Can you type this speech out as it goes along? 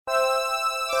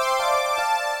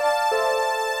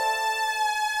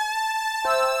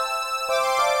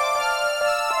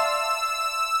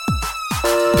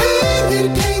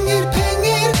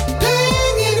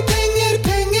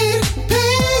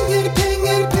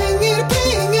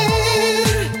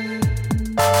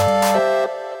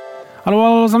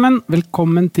alle sammen,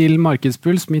 velkommen til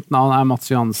Markedspuls. Mitt navn Mats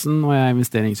Johansen, og jeg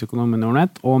investeringsøkonom i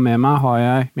Nordnet. Og med meg har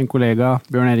jeg min kollega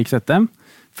Bjørn Erik Settem,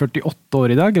 48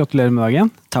 år i dag. Gratulerer med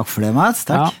dagen. Takk for det, Mats.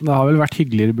 Takk. Ja, det har vel vært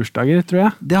hyggeligere bursdager, tror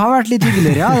jeg. Det har vært litt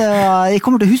hyggeligere, ja. Jeg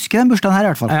kommer til å huske den bursdagen her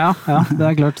i hvert fall. Ja,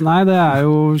 det klart. Nei, det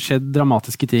jo skjedd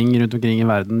dramatiske ting rundt omkring i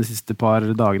verden de siste par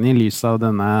dagene i lys av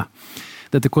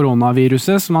dette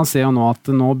koronaviruset, så man ser jo nå at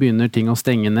nå begynner ting å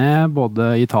stenge ned.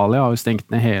 Både Italia har jo stengt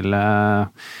ned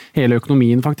hele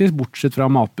økonomien faktisk, bortsett fra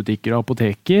matbutikker og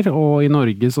apoteker, og i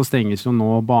Norge så stenges jo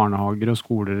nå barnehager og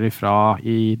skoler ifra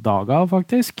i dag av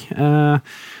faktisk.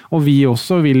 Og vi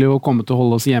også vil jo komme til å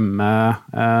holde oss hjemme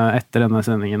etter denne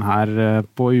sendingen her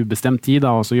på ubestemt tid,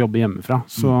 da, også jobbe hjemmefra.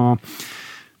 Så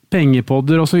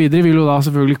pengepodder og så videre vil jo da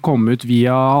selvfølgelig komme ut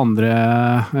via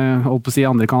andre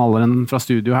kanaler enn fra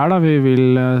studio her da. Vi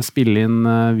vil spille inn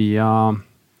via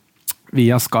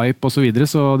Skype og så videre,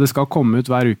 så det skal komme ut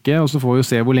hver uke, og så får vi jo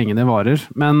se hvor lenge det varer.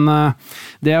 Men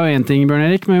det jo en ting, Bjørn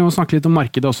Erik, men vi må snakke litt om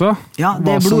markedet også. Ja,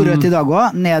 det blodrødt i dag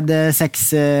også, ned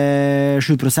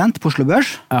 6-7% på Oslo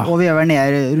Børs, ja. Og vi vel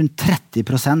ned rundt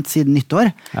 30% siden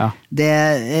nyttår. Ja. Det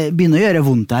begynner å gjøre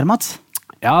vondt her, Mats.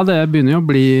 Ja, det begynner jo å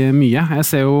bli mye. Jeg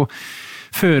ser jo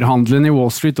førhandelen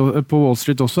på Wall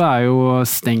Street også jo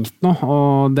stengt nå,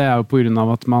 og det jo på grunn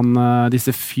av at disse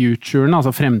futurene,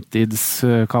 altså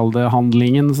fremtidskalde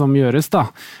handlingen som gjøres da,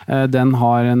 den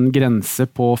har en grense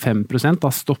på 5%,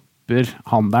 da stopper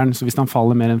handelen, så hvis den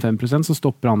faller mer enn 5%, så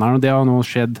stopper handelen, og det har nå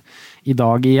skjedd i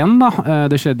dag igjen da.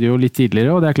 Det skjedde jo litt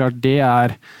tidligere, og det klart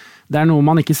det noe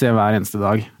man ikke ser hver eneste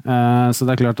dag. Så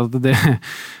det klart at det,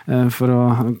 for å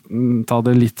ta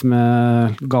det litt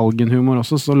med galgenhumor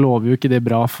også, så lover jo ikke det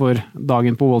bra for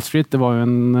dagen på Wall Street. Det var jo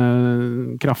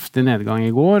en kraftig nedgang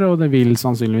i går, og det vil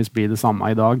sannsynligvis bli det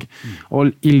samme i dag.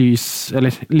 Og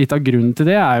litt av grunnen til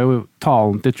det jo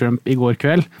talen til Trump i går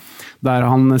kveld, der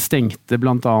han stengte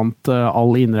blant annet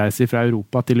all innreise fra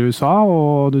Europa til USA,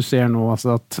 og du ser nå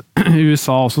altså at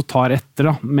USA også tar etter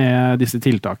da, med disse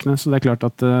tiltakene, så det klart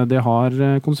at det har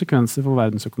konsekvenser for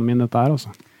verdensøkonomien dette her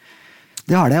også.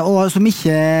 Det har det, og som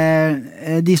ikke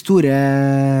de store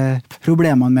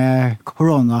problemene med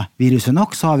koronaviruset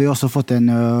nok, så har vi også fått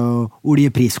en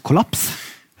oljepriskollaps.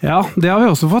 Ja, det har vi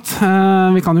også fått.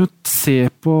 Vi kan jo se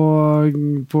på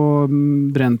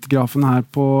Brent-grafen her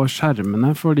på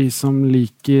skjermene. For de som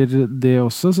liker det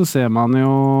også, så ser man jo,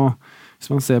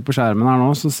 hvis man ser på skjermen her nå,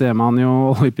 så ser man jo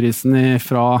oljeprisen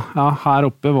fra, ja, her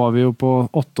oppe var vi jo på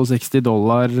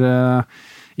 $68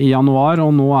 i januar,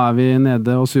 og nå vi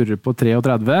nede og surrer på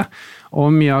 33. Og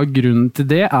mye av grunnen til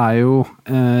det jo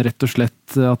rett og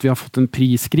slett at vi har fått en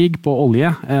priskrig på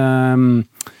olje,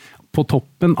 på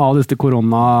toppen av dette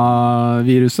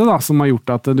koronaviruset da, som har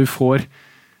gjort at du får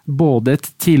både et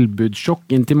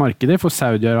tilbudssjokk inn til markedet, for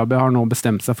Saudi-Arabia har nå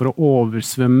bestemt seg for å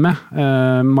oversvømme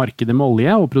markedet med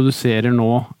olje, og produserer nå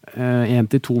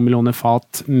 1-2 millioner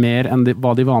fat mer enn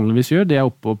hva de vanligvis gjør. Det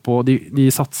oppe på, de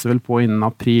satser vel på innen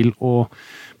april å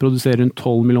produsere rundt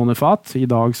 12 millioner fat. I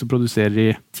dag så produserer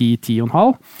de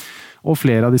 10-10,5. Og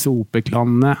flere av disse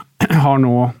OPEC-landene har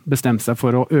nå bestemt seg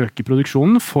for å øke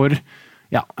produksjonen for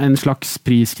en slags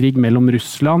priskrig mellom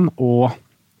Russland og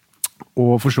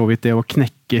for så vidt det å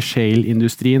knekke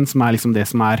shale-industrien, som liksom det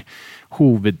som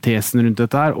hovedtesen rundt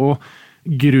dette her. Og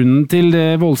grunnen til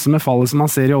det voldsomme fallet som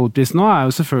man ser i oljeprisen nå,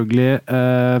 jo selvfølgelig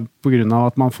på grunn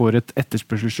av at man får et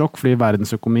etterspørselssjokk, fordi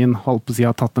verdensøkonomien holdt på å si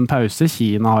har tatt en pause.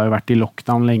 Kina har jo vært i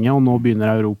lockdown lenge, og nå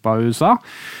begynner Europa og USA,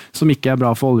 som ikke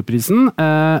bra for oljeprisen.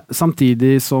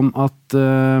 Samtidig som at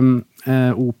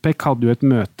OPEC hadde jo et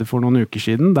møte for noen uker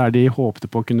siden, der de håpte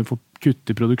på å kunne få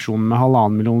kutte produksjonen med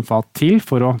 1,5 million fat til,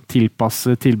 for å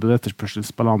tilpasse tilbud- og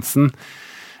etterspørselsbalansen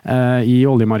i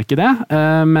oljemarkedet.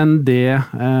 Men det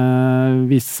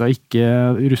viste seg ikke,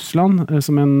 Russland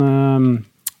som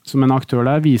en aktør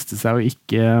der, viste seg å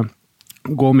ikke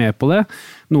gå med på det,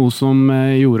 noe som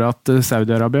gjorde at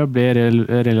Saudi-Arabia ble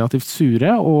relativt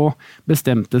sure, og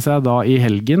bestemte seg da i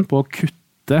helgen på å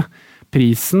kutte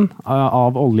prisen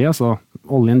av olje, altså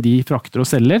oljen de frakter og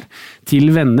selger, til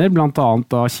venner, blant annet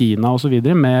da Kina og så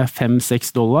videre, med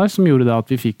 $5-6, som gjorde det at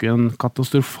vi fikk en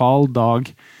katastrofal dag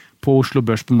på Oslo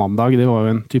Børs på mandag. Det var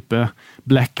jo en type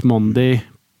Black Monday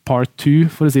part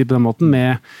 2, for å si det på den måten,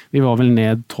 vi var vel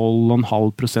ned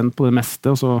 12,5% på det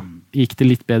meste, og så gikk det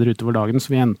litt bedre utover dagen,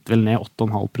 så vi endte vel ned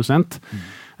 8,5%.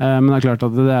 Men det klart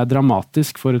at det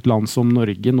dramatisk for et land som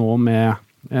Norge nå med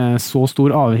så stor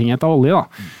avhengighet av olje da.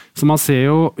 Så man ser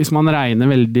jo, hvis man regner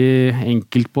veldig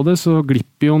enkelt på det, så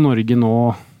glipper jo Norge nå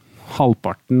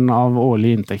halvparten av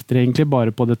årlige inntekter egentlig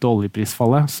bare på dette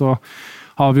oljeprisfallet. Så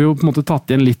har vi jo på en måte tatt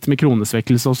igjen litt med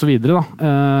kronesvekkelse og så videre da.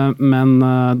 Men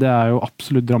det jo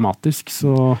absolutt dramatisk,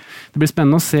 så det blir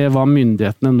spennende å se hva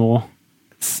myndighetene nå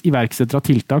iverksetter av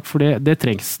tiltak, for det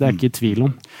trengs, det ikke i tvil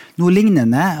om. Noe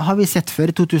lignende har vi sett før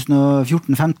i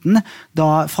 2014-15, da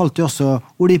falt jo også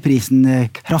oljeprisen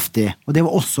kraftig, og det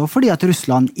var også fordi at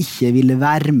Russland ikke ville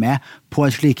være med på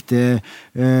et slikt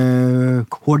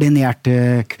koordinert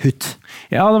kutt.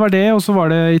 Ja, det var det, og så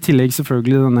var det i tillegg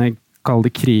selvfølgelig denne kall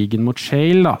det krigen mot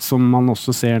shale, da, som man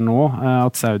også ser nå,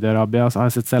 at Saudi-Arabia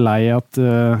har sett seg lei at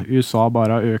USA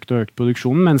bare har økt og økt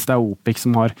produksjonen, mens det OPEC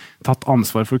som har tatt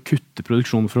ansvar for å kutte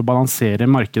produksjonen for å balansere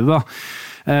markedet. Da.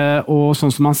 Og sånn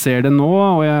som man ser det nå,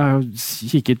 og jeg har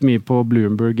kikket mye på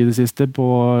Bloomberg i det siste, på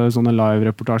sånne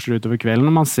live-reportasjer utover kvelden,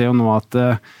 og man ser jo nå at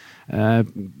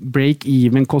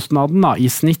break-even-kostnaden i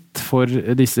snitt for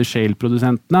disse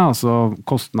shale-produsentene, altså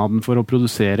kostnaden for å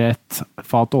produsere et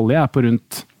fat olje på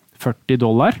rundt $40.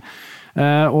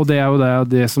 Og det jo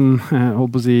det som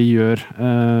gjør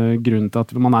grunnen til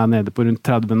at man nede på rundt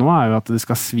 30 nå, jo at det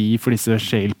skal svi for disse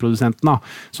shale-produsentene.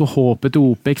 Så håpet til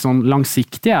OPEC sånn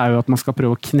langsiktig jo at man skal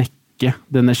prøve å knekke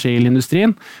denne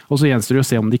shale-industrien, og så gjenstår det å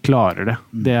se om de klarer det.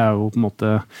 Det jo på en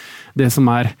måte det som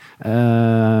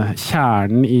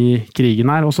kjernen i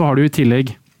krigen her. Og så har du i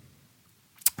tillegg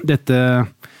dette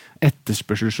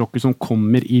etterspørselssjokket som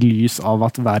kommer i lys av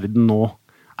at verden nå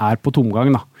på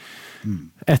tomgang da,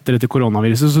 etter dette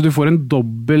koronaviruset. Så du får en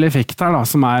dobbel effekt her da,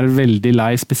 som veldig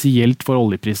lei, spesielt for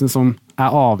oljeprisen, som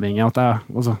avhengig av at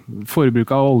altså,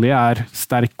 forbruket av olje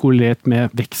sterkt korrelert med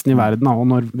veksten i verden. Da, og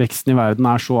når veksten i verden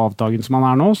så avtagende som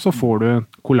man nå, så får du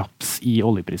kollaps i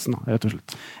oljeprisen, da, rett og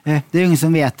slett. Det ingen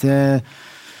som vet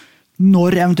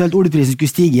når eventuelt oljeprisen skulle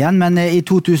stige igjen, men i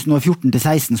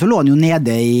 2014-16 så lå den jo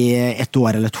nede i 1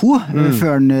 år eller 2,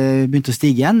 før den begynte å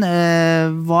stige igjen.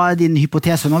 Hva din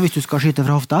hypotese nå, hvis du skal skyte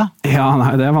fra hofta? Ja,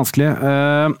 nei, det vanskelig.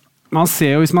 Man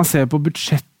ser jo, hvis man ser på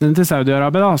budsjettene til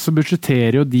Saudi-Arabia, så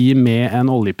budsjetterer jo de med en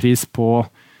oljepris på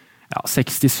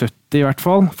 60-70 i hvert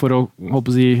fall, for å håpe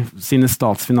sine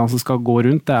statsfinanser skal gå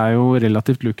rundt. Det jo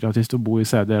relativt lukrativt å bo i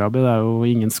Saudi-Arabia, det jo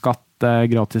ingen skatt,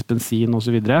 gratis bensin og så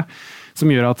videre, som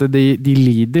gjør at de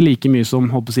lider like mye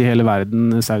som hele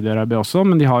verden Saudi-Arabia også,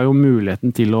 men de har jo muligheten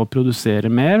til å produsere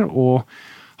mer, og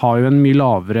har jo en mye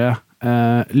lavere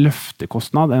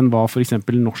løftekostnad enn hva for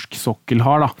eksempel norsk sokkel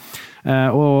har. Da.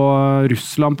 Og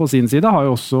Russland på sin side har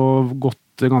jo også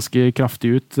gått ganske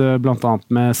kraftig ut, blant annet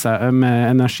med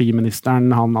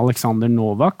energiministeren Alexander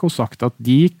Novak, og sagt at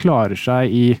de klarer seg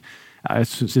i,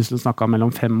 jeg synes de snakket mellom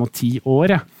 5 og 10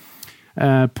 år,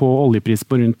 på oljepris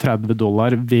på rundt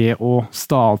 $30 ved å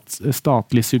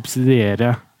statlig subsidiere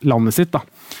landet sitt. Da.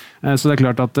 Så det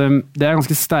klart at det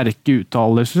ganske sterke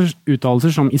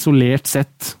uttalelser som isolert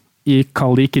sett i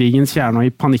krigens kjerne og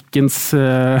i panikkens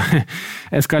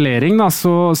eskalering, da,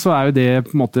 så jo det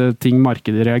på en måte ting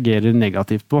markedet reagerer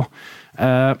negativt på.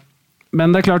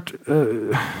 Men det klart,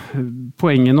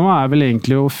 poenget nå vel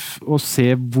egentlig å se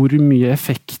hvor mye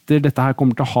effekter dette her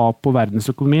kommer til å ha på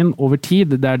verdensøkonomien over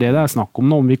tid. Det det snakk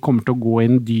om nå, om vi kommer til å gå i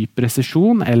en dyp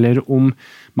resesjon, eller om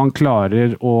man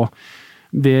klarer å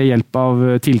ved hjelp av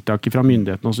tiltak fra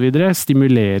myndighetene og så videre,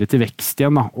 stimulere til vekst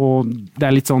igjen. Da. Og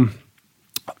det litt sånn,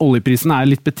 oljeprisen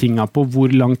litt betinget på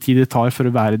hvor lang tid det tar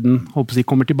før verden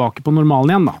kommer tilbake på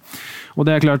normalen igjen. Da. Og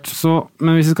det klart,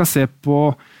 men hvis vi skal se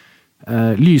på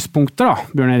lyspunkter da,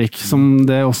 Bjørn Erik, som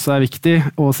det også viktig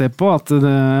å se på, at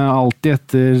det alltid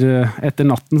etter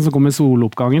natten så kommer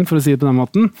soloppgangen, for å si det på den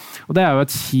måten. Og det jo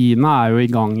at Kina jo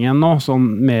i gang igjen nå,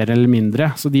 sånn mer eller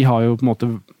mindre, så de har jo på en måte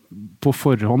på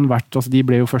forhånd vært, altså de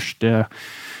ble jo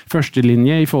første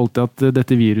linje i forhold til at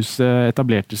dette viruset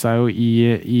etablerte seg jo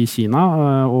i Kina,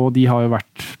 og de har jo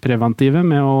vært preventive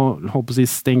med å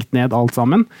stengt ned alt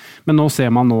sammen, men nå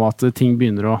ser man nå at ting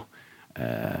begynner å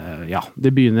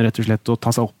det begynner rett og slett å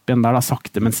ta seg opp igjen der, da,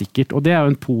 sakte, men sikkert. Og det jo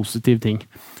en positiv ting.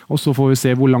 Og så får vi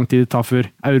se hvor lang tid det tar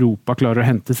før Europa klarer å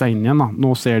hente seg inn igjen. Da.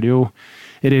 Nå ser det jo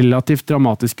relativt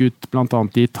dramatisk ut, blant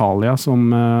annet i Italia,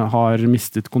 som har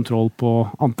mistet kontroll på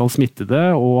antall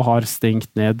smittede og har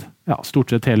stengt ned stort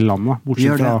sett hele landet,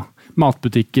 bortsett fra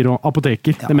matbutikker og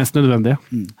apoteker, det mest nødvendige.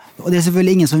 Og det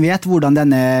selvfølgelig ingen som vet hvordan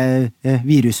denne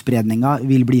virusspredningen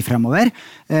vil bli fremover.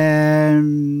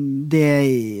 Det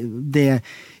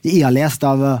jeg har lest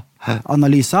av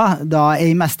analyser, da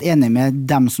jeg mest enig med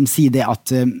dem som sier det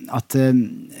at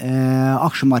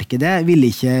aksjemarkedet vil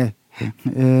ikke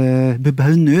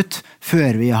bebønne ut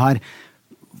før vi har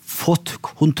fått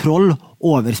kontroll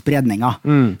over spredninga.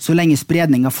 Så lenge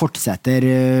spredninga fortsetter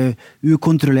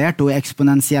ukontrollert og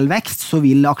eksponentiell vekst, så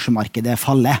vil aksjemarkedet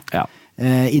falle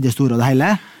i det store og det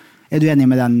hele. du enig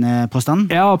med den påstanden?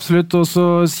 Ja, absolutt. Og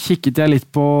så kikket jeg litt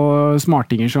på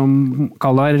smartinger som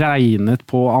kaller regnet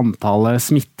på antallet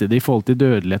smittede i forhold til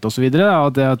dødelighet og så videre.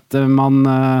 Det at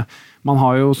man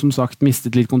har jo som sagt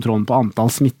mistet litt kontrollen på antall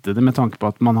smittede med tanke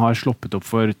på at man har sloppet opp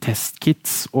for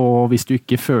testkits, og hvis du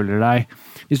ikke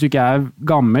er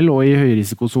gammel og i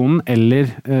høyrisikosonen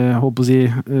eller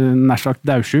nær sagt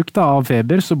daudsjuk av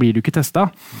feber, så blir du ikke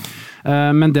testet.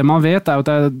 Men det man vet er jo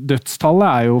at dødstallet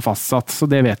er jo fastsatt, så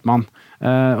det vet man.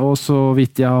 Og så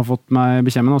vidt jeg har fått meg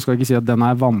bekjent med, nå skal jeg ikke si at den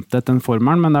er vanntett den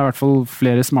formelen, men det er i hvert fall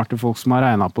flere smarte folk som har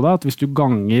regnet på det, at hvis du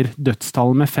ganger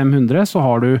dødstallet med 500, så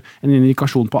har du en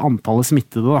indikasjon på antallet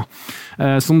smittede,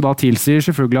 da. Som da tilsier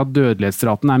selvfølgelig at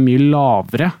dødelighetsraten er mye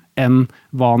lavere enn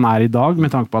hva den er i dag,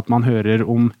 med tanke på at man hører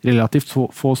om relativt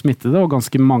få smittede, og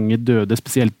ganske mange døde,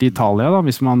 spesielt i Italia, da,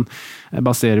 hvis man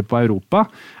baserer på Europa.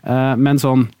 Men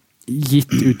sånn, gitt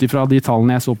ut ifra de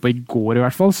tallene jeg så på i går i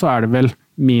hvert fall, så er det vel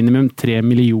minimum 3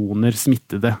 millioner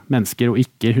smittede mennesker, og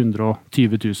ikke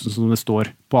 120 000 som det står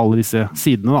på alle disse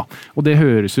sidene. Da. Og det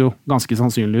høres jo ganske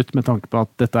sannsynlig ut med tanke på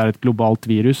at dette er et globalt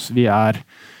virus. Vi er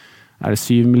det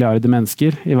 7 milliarder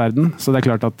mennesker i verden, så det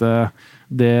er klart at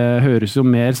det høres jo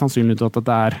mer sannsynlig ut at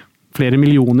det er flere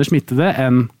millioner smittede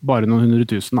enn bare noen 100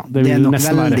 000. Da. Det er nok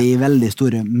veldig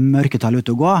store mørketall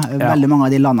ute å gå. Ja. Veldig mange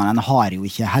av de landene har jo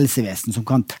ikke helsevesen som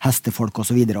kan teste folk og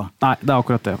så videre. Nei, det er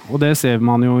akkurat det. Og det ser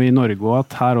man jo i Norge også,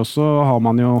 at her også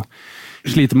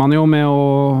sliter man jo med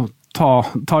å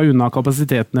ta unna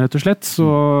kapasiteten, rett og slett.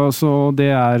 Så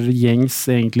det er gjengs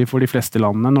egentlig for de fleste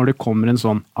landene når det kommer en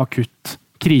sånn akutt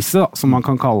krise, da, som man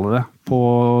kan kalle det,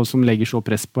 som legger så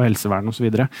press på helsevern og så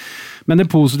videre. Men det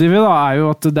positive da, er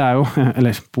jo at det er jo,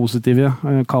 eller positive,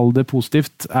 kall det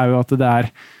positivt, er jo at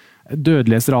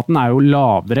dødelighetsraten er jo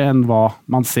lavere enn hva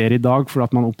man ser i dag, for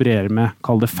at man opererer med,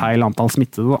 kall det feil antall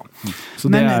smittede. Da. Så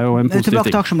det er jo en positiv ting.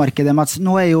 Tilbake til aksjemarkedet, Mats.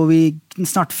 Nå er jo vi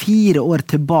snart 4 år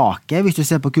tilbake, hvis du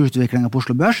ser på kursutviklingen på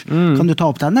Oslo Børs. Kan du ta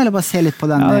opp den, eller bare se litt på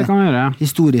den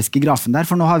historiske grafen der?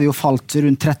 For nå har vi jo falt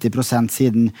rundt 30%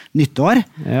 siden nyttår.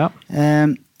 Ja.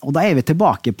 Og da er vi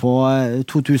tilbake på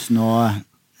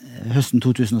høsten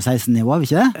 2016-nivå, er vi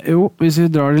ikke det? Jo, hvis vi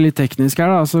drar det litt teknisk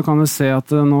her, da, så kan vi se at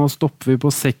nå stopper vi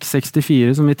på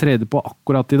 6,64 som vi treder på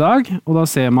akkurat i dag, og da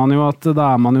ser man jo at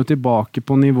da er man jo tilbake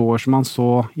på nivåer som man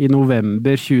så i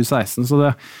november 2016, så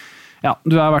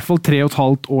du er i hvert fall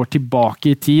 3,5 år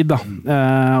tilbake i tid, da.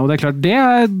 Og det er klart, det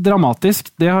er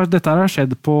dramatisk. Dette har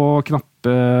skjedd på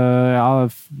knappe,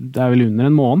 det er vel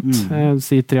under en måned,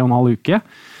 si 3,5 uker.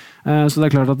 Så det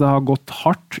er klart at det har gått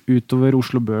hardt utover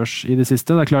Oslo Børs i det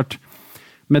siste. Det er klart,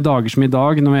 med dager som i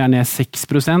dag, når vi er ned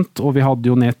 6%, og vi hadde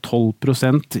jo ned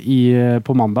 12%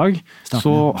 på mandag,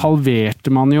 så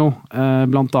halverte man jo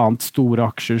blant annet store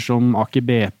aksjer som Aker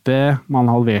BP,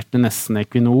 man halverte nesten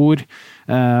Equinor,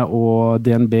 og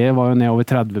DNB var jo ned over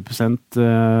 30%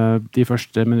 de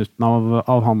første minuttene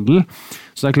av handel.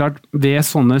 Så det er klart, ved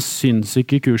sånne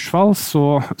sinnssyke kursfall,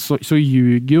 så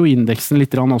ljuger jo indeksen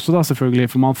litt også, da,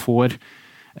 selvfølgelig, for man får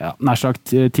nær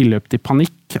sagt tilløp til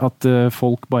panikk, at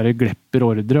folk bare glepper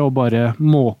ordre og bare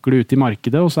måker det ut i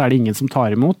markedet, og så er det ingen som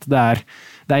tar imot. Det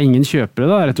er ingen kjøpere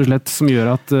da, rett og slett, som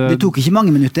gjør at Det tok ikke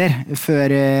mange minutter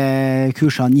før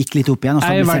kursene gikk litt opp igjen. Og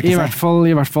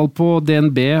I hvert fall på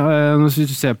DNB, hvis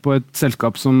du ser på et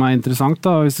selskap som er interessant,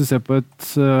 da, hvis du ser på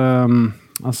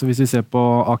hvis vi ser på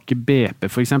Aker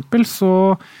BP for eksempel,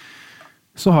 så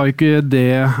har jo ikke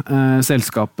det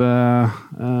selskapet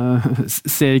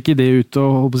ser ikke det ut til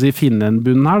å finne en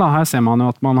bunn her. Da. Her ser man jo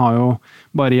at man har jo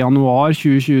bare i januar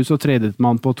 2020 så tredet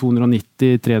man på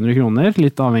 290-300 kroner,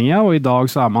 litt avhengig, og i dag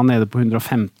så er man nede på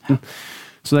 115.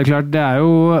 Så det er klart, det er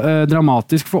jo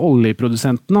dramatisk for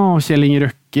oljeprodusentene, og Kjell Inge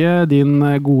Røkke, din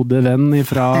gode venn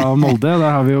fra Molde, der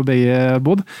har vi jo begge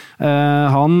bodd,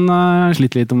 han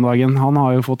sliter litt om dagen. Han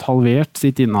har jo fått halvert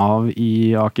sitt innehav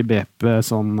i Aker BP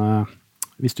sånn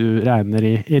hvis du regner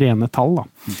i rene tall. Da.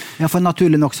 Ja, for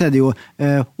naturlig nok så er det jo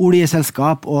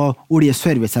oljeselskap og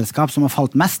oljeserviceselskap som har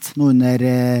falt mest nå under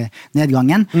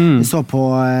nedgangen. Vi så på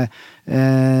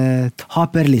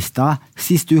taperlista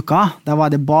siste uka, da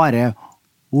var det bare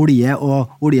olje-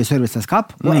 og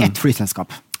oljeserviceselskap og ett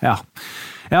flyselskap.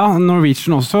 Ja,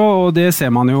 Norwegian også, og det ser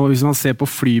man jo, hvis man ser på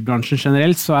flybransjen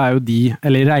generelt, så er jo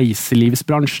eller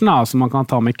reiselivsbransjen, som man kan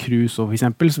ta med cruise for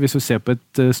eksempel, så hvis du ser på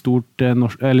et stort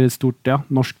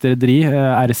norsk rederi,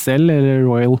 RSL, eller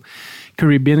Royal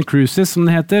Caribbean Cruises som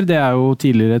det heter, det er jo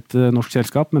tidligere et norsk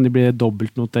selskap, men de ble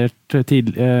dobbeltnotert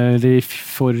i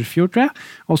forfjor, tror jeg,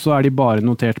 og så er de bare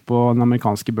notert på den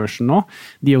amerikanske børsen nå.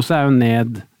 De også er jo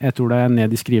ned, jeg tror det er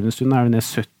ned i skrivende stund, er jo ned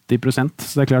 70%,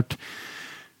 så det er klart,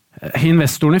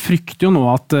 Investorene frykter jo nå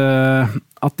at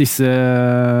disse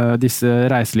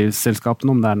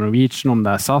reiselivsselskapene, om det Norwegian, om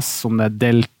det SAS, om det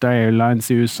Delta Airlines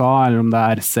i USA, eller om det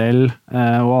RCL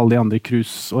og alle de andre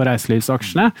cruise- og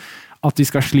reiselivsaksjene, at de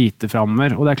skal slite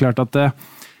fremover. Og det klart at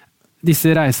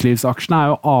disse reiselivsaksjene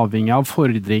jo avhengig av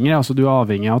fordringer, altså du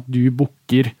avhengig av at du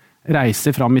booker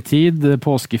reiser fram i tid,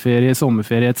 påskeferie,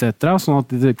 sommerferie etc., sånn at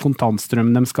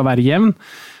kontantstrømmen dem skal være jevn.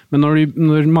 Men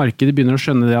når markedet begynner å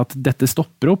skjønne det at dette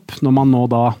stopper opp, når man nå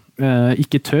da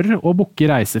ikke tør å booke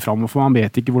reiser frem, for man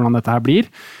vet ikke hvordan dette her blir,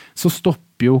 så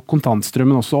stopper jo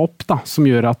kontantstrømmen også opp, da, som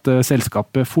gjør at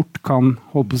selskapet fort kan,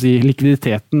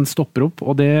 likviditeten stopper opp,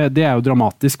 og det jo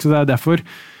dramatisk. Så det derfor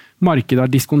markedet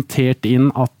har diskontert inn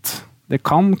at det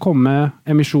kan komme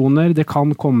emisjoner, det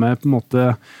kan komme på en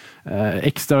måte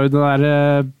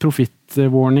ekstraordinære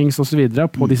profit-warnings og så videre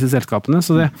på disse selskapene,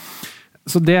 så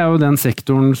det jo den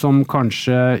sektoren som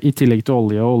kanskje, i tillegg til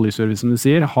olje og oljeservice, som du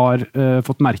sier, har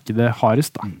fått merke det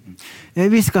hardest. Da.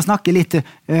 Vi skal snakke litt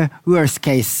worst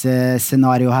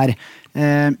case-scenario her.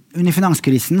 Under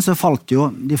finanskrisen så falt jo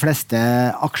de fleste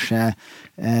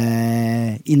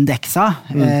aksjeindekser,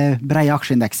 breie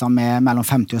aksjeindekser med mellom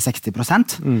 50 og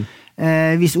 60%.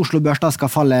 Hvis Oslo Børs da skal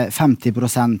falle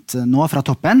 50% nå fra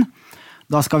toppen,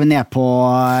 da skal vi ned på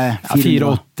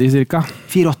 480 cirka.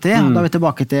 480, da vi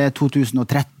tilbake til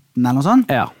 2013 eller noe sånt.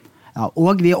 Ja. Ja,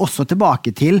 og vi også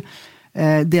tilbake til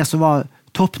det som var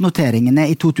toppnoteringene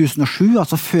i 2007,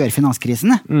 altså før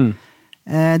finanskrisen.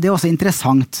 Det også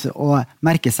interessant å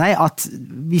merke seg at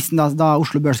hvis da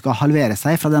Oslo Børs skal halvere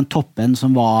seg fra den toppen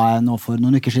som var nå for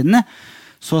noen uker siden,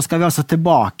 så skal vi altså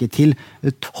tilbake til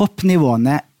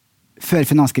toppnivåene før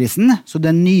finanskrisen, så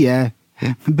den nye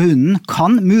bunnen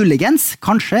kan muligens,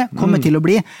 kanskje, komme til å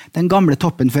bli den gamle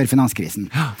toppen før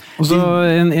finanskrisen. Og så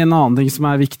en annen ting som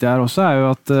viktig her også, jo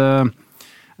at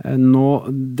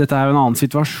dette jo en annen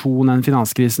situasjon enn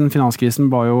finanskrisen. Finanskrisen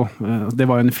var jo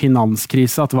en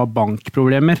finanskrise, at det var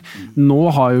bankproblemer. Nå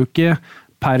har jo ikke,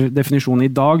 per definisjon i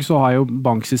dag, så har jo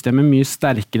banksystemet mye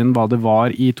sterkere enn hva det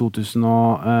var i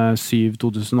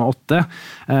 2007-2008.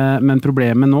 Men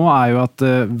problemet nå jo at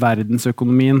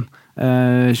verdensøkonomien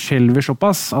skjelver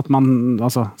såpass at man,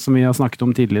 altså, som vi har snakket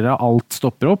om tidligere, alt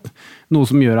stopper opp. Noe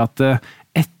som gjør at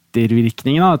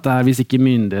ettervirkningen av dette her, hvis ikke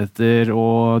myndigheter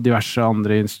og diverse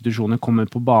andre institusjoner kommer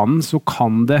på banen, så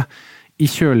kan det i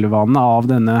kjølvannet av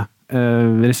denne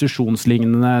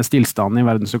resesjonslignende stillstanden i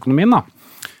verdensøkonomien da,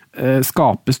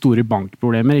 skape store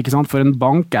bankproblemer, ikke sant? For en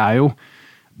bank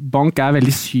bank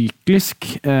veldig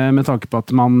syklisk med tanke på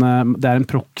at det en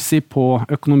proxy på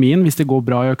økonomien. Hvis det går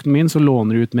bra i økonomien, så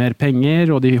låner de ut mer penger,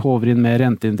 og de håver inn mer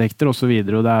renteinntekter og så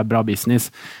videre, og det bra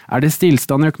business. Det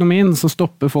stillstand i økonomien, så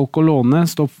stopper folk å låne,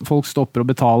 folk stopper å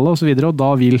betale og så videre, og da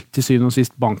vil til syvende og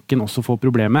sist banken også få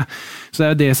problemet. Så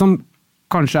det det som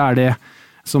kanskje det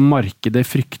som markedet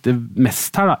frykter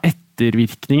mest her, da,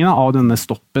 ettervirkningene av denne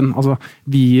stoppen. Altså,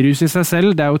 virus i seg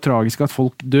selv, det jo tragisk at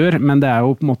folk dør, men det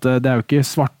jo på en måte, det jo ikke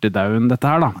svartedauden dette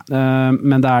her, da.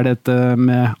 Men det dette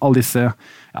med alle disse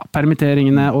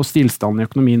permitteringene og stillstanden i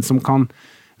økonomien som kan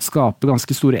skape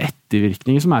ganske store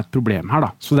ettervirkninger, som et problem her,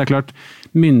 da. Så det klart,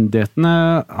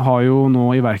 myndighetene har jo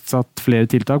nå iverksatt flere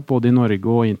tiltak, både i Norge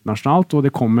og internasjonalt, og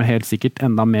det kommer helt sikkert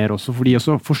enda mer også, for de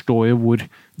også forstår jo hvor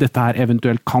dette her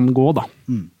eventuelt kan gå, da.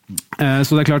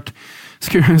 Så det klart,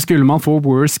 skulle man få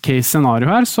worst case scenario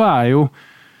her, så jo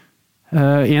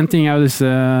en ting jo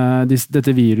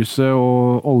dette viruset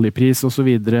og oljepris og så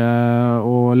videre,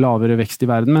 og lavere vekst i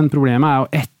verden, men problemet jo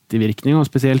ettervirkning, og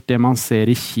spesielt det man ser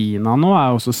i Kina nå,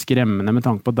 også skremmende med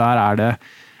tanke på at der det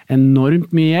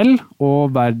enormt mye gjeld,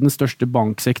 og verdens største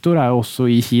banksektor jo også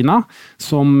i Kina,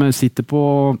 som sitter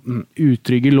på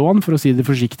utrygge lån, for å si det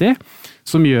forsiktig,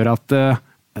 som gjør at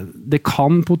det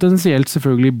kan potensielt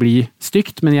selvfølgelig bli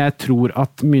stygt, men jeg tror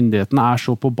at myndighetene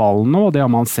så på ballen nå, og det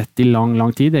har man sett i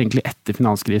lang tid, egentlig etter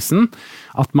finanskrisen,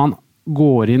 at man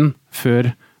går inn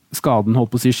før skaden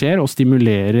skjer, og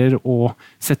stimulerer og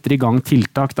setter i gang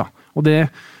tiltak. Da. Og det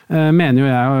mener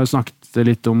jo jeg har snakket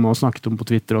litt om, og snakket om på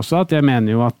Twitter også, at jeg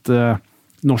mener jo at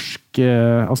de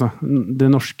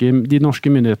norske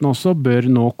myndighetene også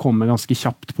bør nå komme ganske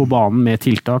kjapt på banen med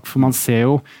tiltak, for man ser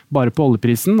jo bare på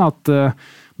oljeprisen at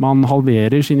man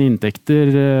halverer sine inntekter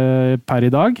per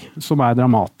i dag, som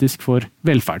dramatisk for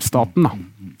velferdsstaten. Da.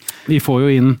 Vi får jo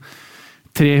inn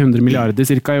 300 milliarder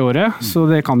cirka i året, så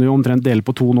det kan du jo omtrent dele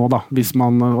på 2 nå, da,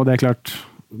 og det klart,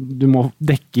 du må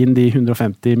dekke inn de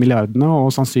 150 milliardene, og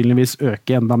sannsynligvis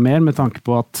øke enda mer, med tanke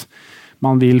på at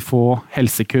man vil få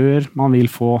helsekøer, man vil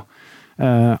få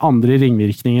andre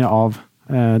ringvirkninger av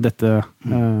dette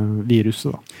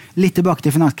viruset. Da. Litt tilbake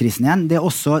til finanskrisen igjen. Det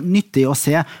også nyttig å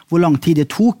se hvor lang tid det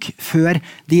tok før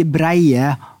de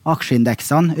breie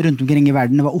aksjeindeksene rundt omkring i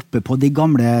verden var oppe på de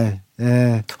gamle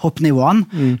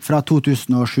hoppnivåene fra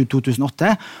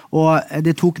 2007-2008, og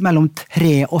det tok mellom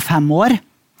 3 og 5 år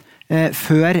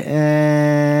før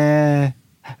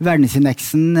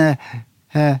verdensindeksen,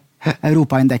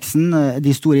 Europaindeksen,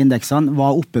 de store indeksene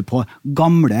var oppe på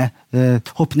gamle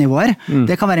hoppnivåer.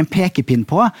 Det kan være en pekepinn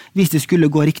på, hvis det skulle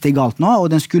gå riktig galt nå,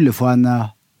 og den skulle få en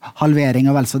halvering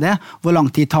og vel så det, hvor lang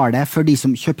tid tar det for de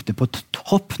som kjøpte på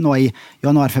topp nå i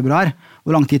januar-februar,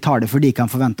 hvor lang tid tar det for de kan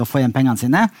forvente å få igjen pengene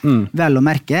sine. Vel å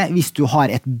merke, hvis du har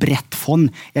et bredt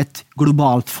fond, et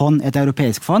globalt fond, et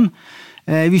europeisk fond,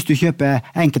 hvis du kjøper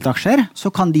enkeltaksjer, så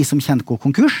kan de som kjent gå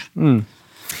konkurs.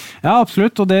 Ja,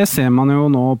 absolutt, og det ser man jo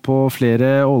nå på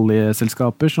flere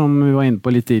oljeselskaper, som vi var inne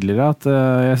på litt tidligere, at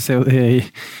jeg ser jo det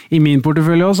i min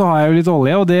portefølje også, så har jeg jo litt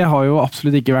olje, og det har jo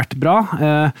absolutt ikke vært bra.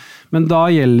 Men da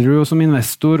gjelder det jo som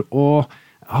investor å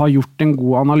ha gjort en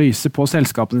god analyse på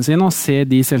selskapene sine, og se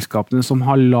de selskapene som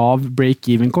har lav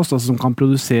break-even-kost, altså som kan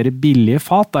produsere billige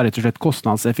fat, det er rett og slett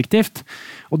kostnadseffektivt,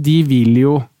 og de vil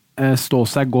jo stå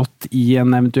seg godt i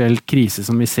en eventuell krise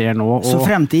som vi ser nå. Så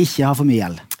frem til ikke har for mye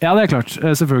gjeld? Ja, det er klart.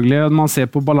 Selvfølgelig. Man ser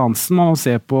på balansen, man må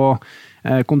se på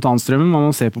kontantstrømmen, man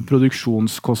må se på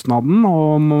produksjonskostnaden,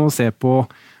 og man må se på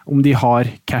om de har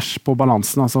cash på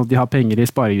balansen, altså at de har penger i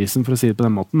sparegrisen, for å si det på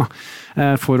den måten,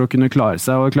 for å kunne klare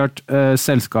seg. Og det er klart,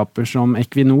 selskaper som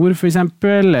Equinor for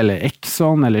eksempel, eller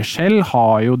Exxon eller Shell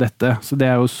har jo dette, så det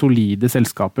er jo solide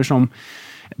selskaper som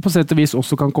på sett og vis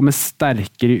også kan komme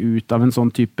sterkere ut av en sånn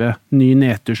type ny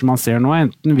nedtur som man ser nå,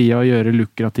 enten via å gjøre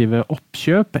lukrative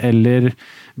oppkjøp, eller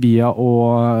via å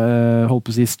holde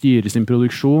på å si, styre sin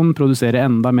produksjon, produsere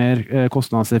enda mer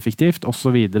kostnadseffektivt, og så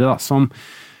videre, da, som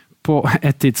på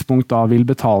et tidspunkt da vil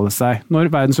betale seg når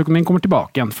verdensøkonomien kommer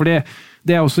tilbake igjen. For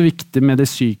det er også viktig med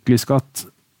det sykliske at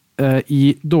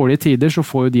i dårlige tider så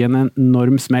får jo de en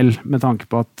enorm smell med tanke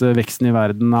på at veksten i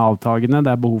verden er avtagende,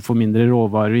 det er behov for mindre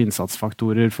råvarer og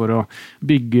innsatsfaktorer for å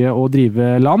bygge og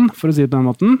drive land, for å si det på den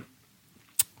måten.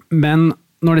 Men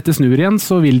når dette snur igjen,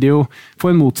 så vil det jo få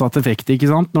en motsatt effekt,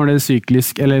 ikke sant? Når det er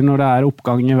syklisk, eller når det er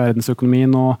oppgang i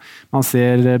verdensøkonomien, og man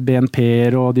ser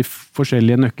BNP-er og de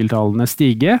forskjellige nøkkeltallene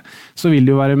stige, så vil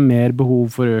det jo være mer behov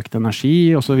for økt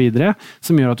energi og så videre,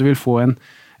 som gjør at du vil få en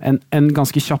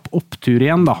ganske kjapp opptur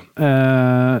igjen, da.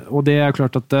 Og det er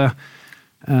klart at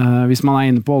hvis man er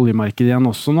inne på oljemarkedet igjen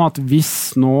også nå, at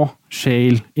hvis nå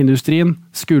shale-industrien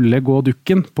skulle gå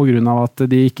dukken på grunn av at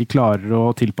de ikke klarer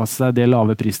å tilpasse seg det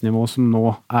lave prisnivå som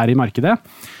nå er i markedet,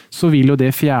 så vil jo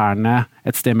det fjerne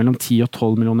et sted mellom 10 og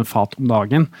 12 millioner fat om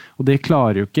dagen. Og det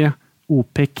klarer jo ikke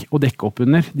OPEC å dekke opp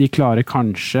under. De klarer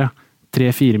kanskje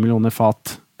 3-4 millioner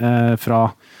fat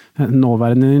fra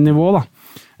nåværende nivå, da.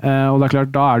 Og det er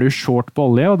klart, da er du short på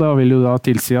olje, og da vil jo da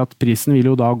tilsi at prisen vil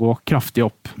jo da gå kraftig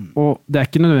opp. Og det er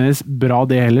ikke nødvendigvis bra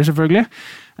det heller, selvfølgelig.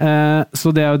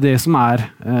 Så det er jo det som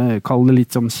kall det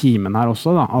litt som kimen her også,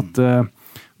 da, at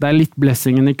det er litt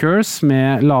blessing in the curse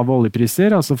med lave oljepriser.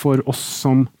 Altså for oss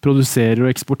som produserer og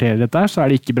eksporterer dette, så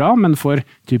er det ikke bra, men for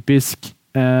typisk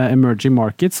emerging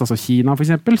markets, altså Kina for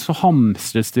eksempel, så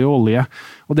hamstres det jo olje.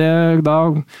 Og da er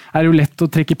det jo lett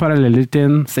å trekke paralleller til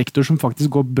en sektor som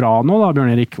faktisk går bra nå, da,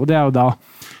 Bjørn Erik. Og det er jo da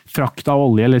frakt av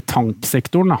olje, eller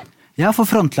tanksektoren, da. Ja, for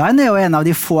Frontline er jo en av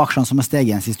de få aksjene som har steget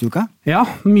igjen siste uka. Ja,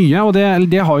 mye, og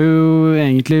det har jo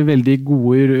egentlig veldig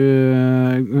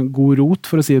god rot,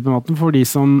 for å si det på en måte. For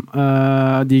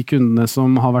de kundene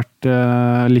som har vært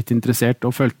litt interessert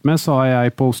og fulgt med, så har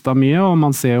jeg postet mye, og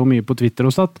man ser jo mye på Twitter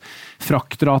også, at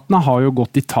fraktratene har jo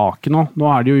gått i taket nå. Nå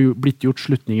er det jo blitt gjort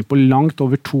slutninger på langt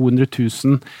over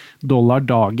 $200,000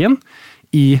 dagen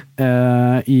i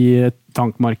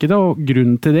tankmarkedet, og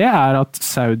grunnen til det er at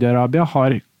Saudi-Arabia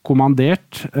har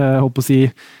kommandert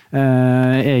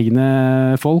egne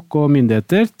folk og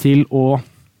myndigheter til å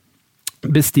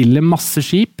bestille masse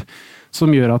skip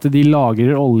som gjør at de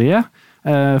lagrer olje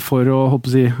for å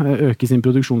øke sin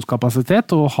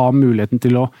produksjonskapasitet og ha muligheten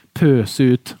til å pøse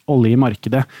ut olje i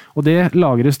markedet. Og det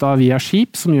lagres da via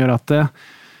skip som gjør at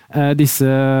disse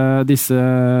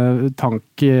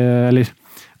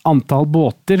antall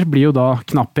båter blir jo da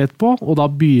knapphet på, og da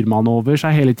byr man over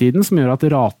seg hele tiden, som gjør at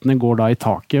ratene går da i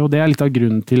taket. Og det er litt av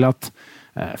grunnen til at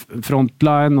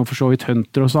Frontline og for så vidt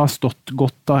Hunter også har stått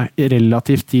godt da,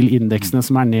 relativt til indeksene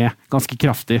som er ned ganske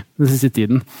kraftig den siste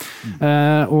tiden.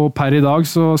 Og per i dag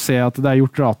så ser jeg at det er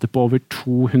gjort rater på over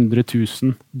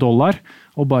 $200,000,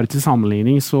 og bare til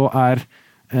sammenligning så er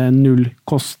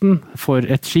nullkosten for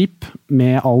et skip,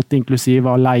 med alt inklusiv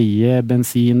av leie,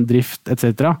 bensin, drift,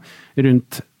 etc.,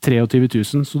 rundt 23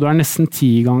 000. Så du nesten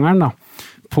 10-gangeren da,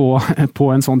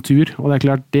 på en sånn tur, og det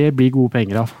klart, det blir gode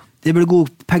penger av. Det blir gode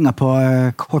penger på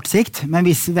kort sikt, men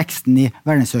hvis veksten i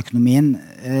verdensøkonomien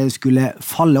skulle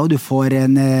falle, og du får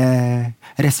en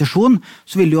resesjon,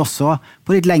 så vil du også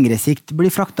på litt lengre sikt bli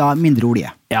fraktet mindre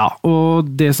olje. Ja, og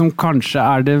det som kanskje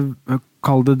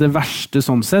kall det verste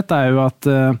sånn sett, jo at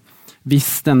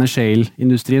hvis denne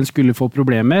shale-industrien skulle få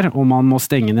problemer, og man må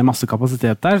stenge ned masse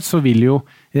kapasitet der, så vil jo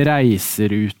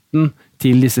reiseruten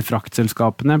til disse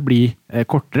fraktselskapene bli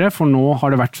kortere, for nå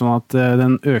har det vært sånn at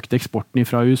den økte eksporten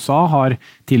fra USA har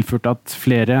tilført at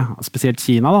flere, spesielt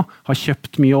Kina, da, har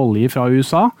kjøpt mye olje fra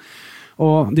USA,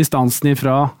 og distansen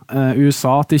fra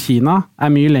USA til Kina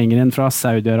mye lengre enn fra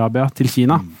Saudi-Arabia til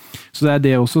Kina. Så det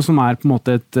det også som på en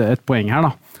måte et poeng her.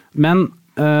 Da. Men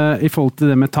i forhold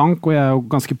til det med tank, og jeg jo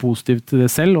ganske positiv til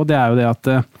det selv, og det jo det at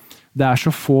det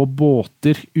så få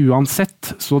båter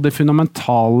uansett, så det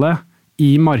fundamentale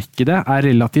i markedet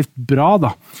relativt bra da.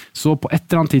 Så på et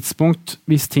eller annet tidspunkt,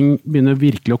 hvis ting begynner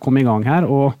virkelig å komme i gang her,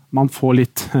 og man får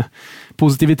litt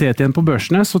positivitet igjen på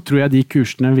børsene, så tror jeg de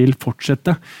kursene vil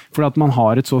fortsette. For at man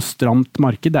har et så stramt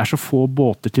marked, det så få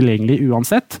båter tilgjengelig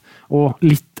uansett, og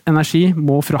litt energi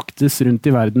må fraktes rundt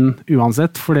i verden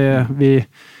uansett, for vi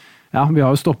har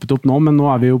jo stoppet opp nå, men nå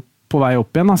vi jo på vei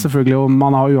opp igjen, da, selvfølgelig, og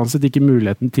man har uansett ikke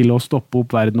muligheten til å stoppe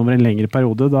opp verden over en lengre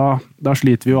periode. Da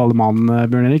sliter vi jo alle mann,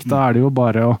 Bjørn Erik. Da det jo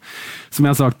bare å, som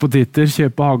jeg har sagt på Twitter,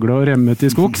 kjøpe hagle og remme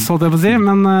til skogs, holdt jeg på å si.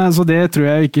 Men, så det tror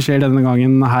jeg ikke skjer denne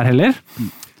gangen her heller.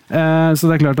 Så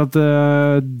det klart at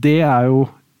det jo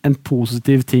en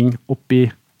positiv ting oppi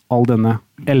all denne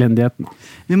elendigheten.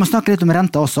 Vi må snakke litt om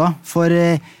renta også, for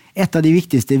et av de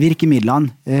viktigste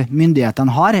virkemidlene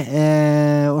myndighetene har,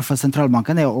 og for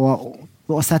sentralbanken,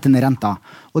 å sette ned renta.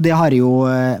 Og det har jo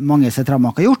mange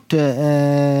sentralbanker gjort.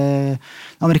 Den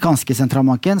amerikanske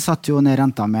sentralbanken satte jo ned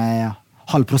renta med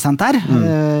 0,5% der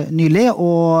nylig,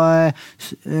 og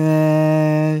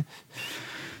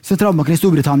sentralbanken i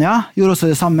Storbritannia gjorde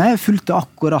også det samme, fulgte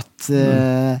akkurat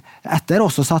etter,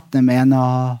 også satt ned med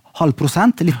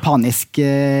 0,5%, litt panisk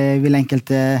vil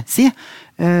enkelte si.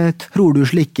 Tror du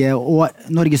slike, og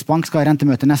Norges Bank skal ha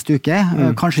rentemøte neste uke,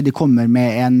 kanskje de kommer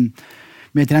med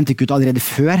et rentekutt allerede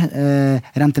før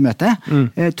rentemøtet.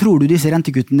 Tror du disse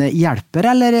rentekuttene hjelper,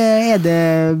 eller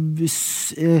det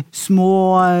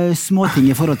små ting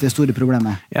i forhold til store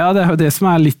problemer? Ja, det jo det som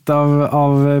litt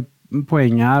av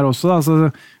poenget her også.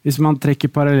 Altså, hvis man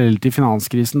trekker parallell til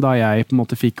finanskrisen, da jeg på en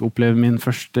måte fikk oppleve min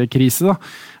første krise, da,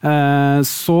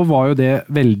 så var jo det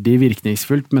veldig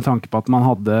virkningsfullt med tanke på at man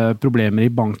hadde problemer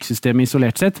i banksystemet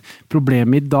isolert sett.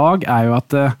 Problemet i dag jo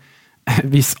at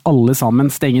hvis alle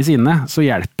sammen stenges inne, så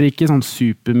hjelper ikke sånn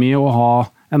supermye å ha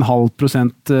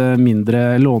 0,5%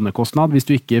 mindre lånekostnad hvis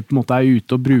du ikke på en måte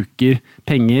ute og bruker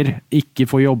penger, ikke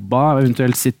får jobba,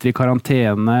 eventuelt sitter i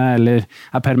karantene eller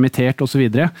permittert og så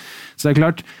videre. Så det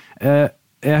klart,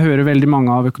 jeg hører veldig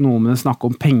mange av økonomene snakke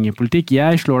om pengepolitikk.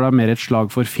 Jeg slår da mer et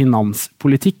slag for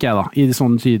finanspolitikk i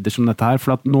sånne tider som dette her,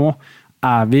 for at nå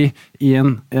vi i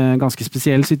en ganske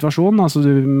spesiell situasjon. Altså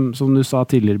som du sa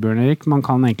tidligere, Bjørn Erik, man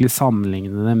kan egentlig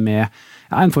sammenligne det med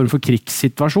en form for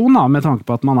krigssituasjon, da, med tanke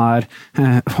på at man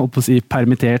holdt på å si,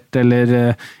 permittert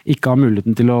eller ikke har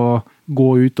muligheten til å gå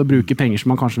ut og bruke penger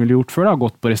som man kanskje ville gjort før, da,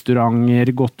 gått på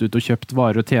restauranter, gått ut og kjøpt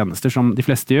varer og tjenester som de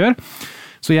fleste gjør.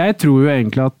 Så jeg tror jo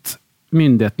egentlig at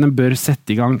myndighetene bør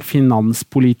sette i gang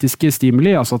finanspolitiske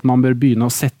stimuli, altså at man bør begynne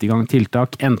å sette i gang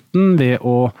tiltak enten ved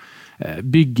å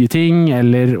bygge ting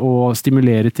eller å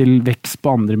stimulere til vekst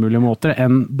på andre mulige måter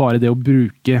enn bare det å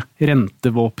bruke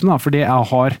rentevåpen, for det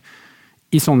har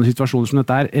i sånne situasjoner som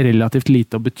dette relativt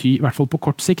lite å bety, i hvert fall på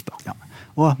kort sikt. Da. Ja.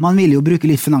 Og man vil jo bruke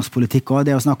litt finanspolitikk også,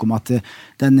 det å snakke om at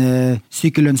den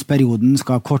sykelønnsperioden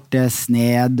skal kortes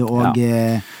ned og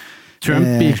Trump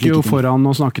gikk jo foran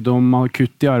og snakket om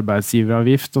kutt i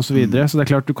arbeidsgiveravgift og så videre, så det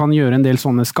klart du kan gjøre en del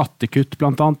sånne skattekutt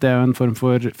blant annet, det jo en form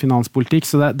for finanspolitikk,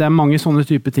 så det mange sånne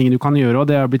type ting du kan gjøre, og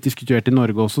det har blitt diskutert i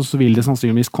Norge også, så vil det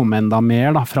sannsynligvis komme enda mer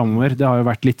da, fremover. Det har jo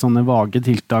vært litt sånne vage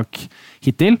tiltak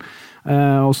hittil,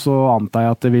 og så antar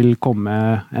jeg at det vil komme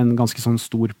en ganske sånn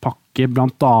stor pakke,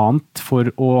 blant annet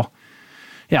for å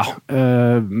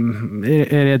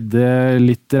redde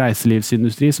litt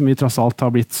reiselivsindustri som vi tross alt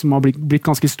har blitt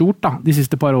ganske stort da, de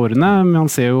siste par årene. Man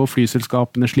ser jo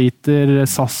flyselskapene sliter.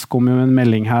 SAS kom jo med en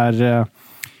melding her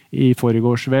i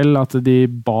forgårs vel, at de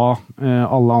ba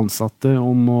alle ansatte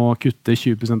om å kutte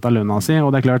 20% av lønna si,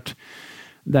 og det klart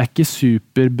det er ikke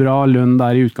superbra lønn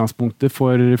der i utgangspunktet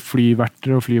for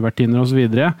flyverter og flyvertinner og så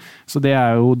videre. Så det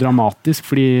er jo dramatisk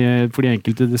for de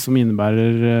enkelte det som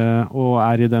innebærer og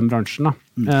i den bransjen. Da.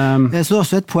 Så det er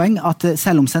også et poeng at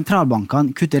selv om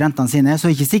sentralbankene kutter rentene sine, så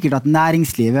er det ikke sikkert at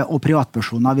næringslivet og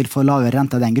privatpersoner vil få lavere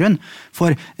rente av den grunn. For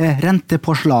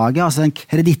rentepåslaget, altså den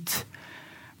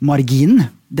kredittmarginen,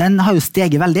 den har jo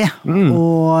steget veldig,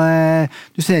 og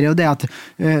du ser jo det at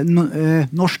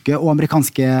norske og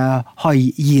amerikanske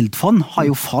high yield-fond har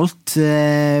jo falt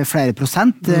flere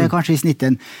prosent, kanskje i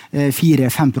snitten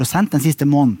 4-5% den siste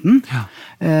måneden. Ja.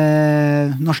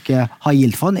 Norske high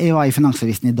yield-fond var i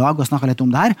Finansavisen i dag og snakket litt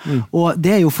om det her, og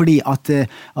det er jo fordi at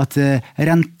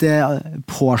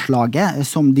rentepåslaget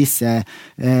som disse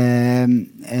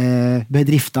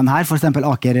bedriftene her, for eksempel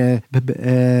Aker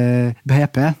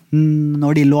BP,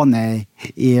 når de låner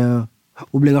i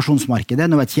obligasjonsmarkedet,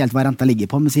 nå vet ikke helt hva renta ligger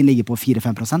på, men siden ligger på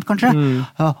 4-5% kanskje,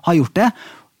 har gjort det.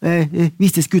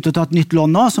 Hvis de skulle ut og ta et nytt lån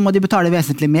nå, så må de betale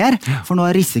vesentlig mer, for nå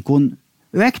er risikoen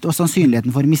økt, og sannsynligheten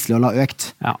for mislighold har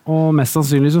økt. Ja, og mest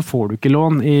sannsynlig så får du ikke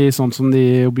lån i sånn som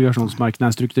de obligasjonsmarkedene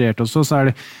er strukturert også, så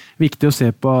det viktig å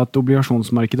se på at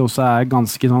obligasjonsmarkedet også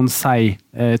ganske sånn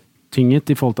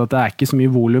tynget i forhold til at det ikke så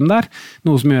mye volum der,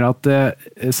 noe som gjør at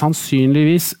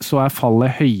sannsynligvis så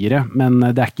fallet høyere, men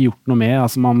det ikke gjort noe med.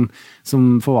 Altså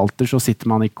som forvalter så sitter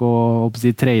man ikke og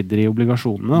trader i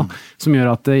obligasjonene, som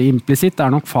gjør at implisitt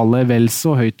nok fallet vel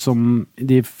så høyt som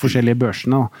de forskjellige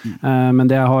børsene. Men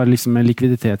det har liksom med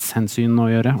likviditetshensyn å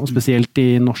gjøre, og spesielt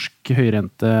i norsk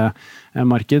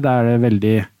høyrentemarked det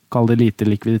veldig, kall det lite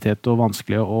likviditet og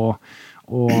vanskelig å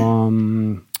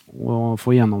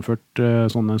få gjennomført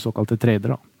sånne såkalte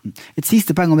trader. Et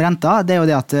siste poeng om renta, det er jo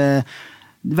det at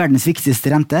verdens viktigste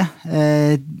rente,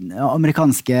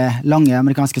 lange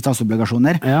amerikanske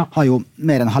statsobligasjoner, har jo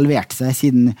mer enn halvert seg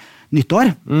siden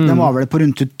nyttår. Den var vel på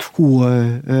rundt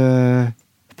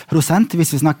 2%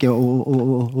 hvis vi snakker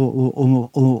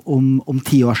om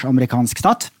 10 års amerikansk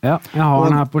stat. Ja, jeg har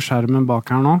den her på skjermen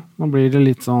bak her nå. Nå blir det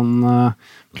litt sånn,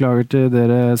 beklager til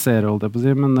dere seere holdt jeg på å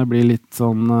si, men det blir litt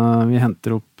sånn, vi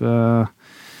henter opp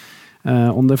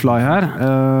on the fly her.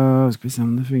 Skal vi se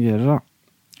om det fungerer da.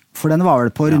 For den var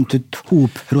vel på rundt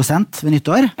 2% ved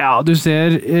nyttår? Ja, du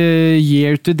ser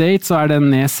year to date så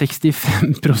den ned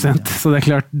 65%, så det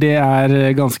klart det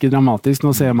ganske dramatisk.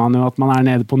 Nå ser man jo at man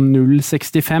nede på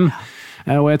 0,65,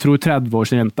 og jeg tror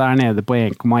 30-årsrente nede på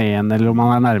 1,1 eller om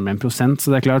man nærmere 1%,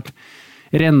 så det klart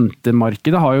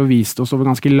rentemarkedet har jo vist oss over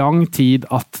ganske lang tid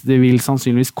at det vil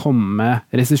sannsynligvis komme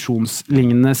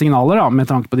resesjonslignende signaler da, med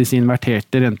tanke på disse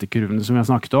inverterte rentekurvene som vi har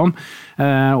snakket om,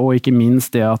 og ikke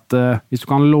minst det at hvis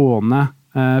du kan låne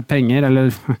penger,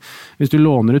 eller hvis du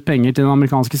låner ut penger til den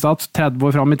amerikanske stat 30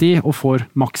 år fram i tid og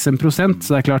får maks 1%,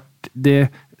 så det klart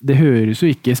det høres jo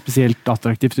ikke spesielt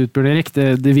attraktivt ut, Bjørn Erik.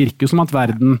 Det virker jo som at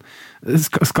verden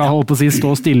skal holde på å si,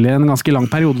 stå stille en ganske lang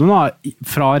periode nå,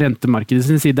 fra rentemarkedet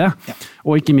sin side,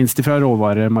 og ikke minst fra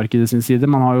råvaremarkedet sin side.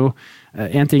 Man har jo,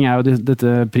 en ting jo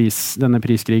denne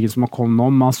priskrigen som har kommet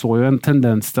om, man så jo en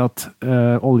tendens til at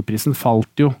oljeprisen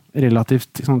falt jo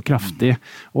relativt sånn kraftig,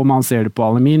 og man ser det på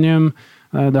aluminium,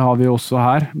 det har vi jo også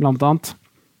her, blant annet.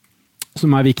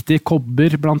 Som viktig.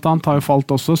 Kobber blant annet har jo falt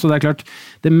også, så det klart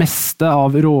det meste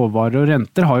av råvarer og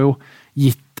renter har jo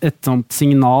gitt et sånt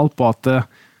signal på at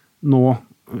nå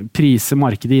priser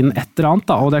markedet inn et eller annet,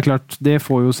 da. Og det klart det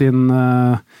får jo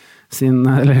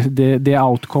eller det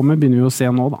outcomet begynner vi å se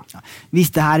nå da.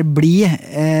 Hvis det her blir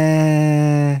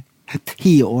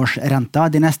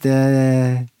 10-årsrenta de neste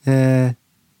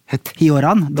 10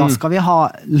 årene, da skal vi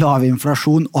ha lav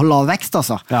inflasjon og lav vekst,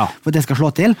 altså, for det skal slå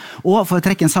til. Og for å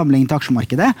trekke en sammenligning til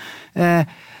aksjemarkedet,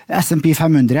 S&P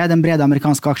 500, den brede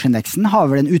amerikanske aksjeindeksen, har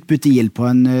vel en utbyttegild på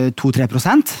en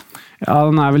 2-3%? Ja,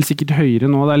 den vel sikkert høyere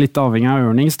nå, det litt avhengig av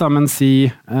earnings, da, men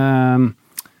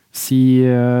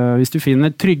hvis du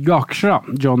finner trygge aksjer, da,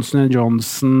 Johnson &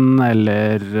 Johnson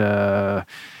eller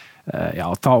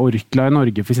ta Orkla i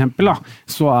Norge for eksempel, da,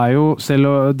 så jo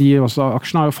selv de også,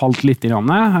 aksjene har jo falt litt i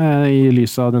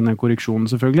lys av denne korreksjonen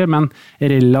selvfølgelig, men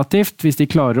relativt, hvis de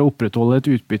klarer å opprettholde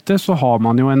et utbytte, så har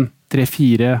man jo en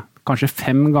 3-4, kanskje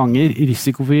 5 ganger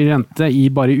risikofri rente i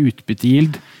bare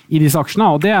utbyttegild i disse aksjene,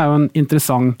 og det jo en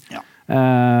interessant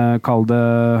kall det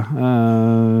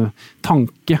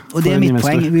tanke. Og det mitt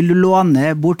poeng, vil du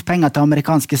låne bort penger til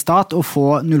amerikanske stat og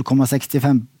få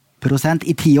 0,65%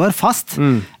 i 10 år fast,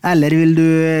 eller vil du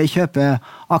kjøpe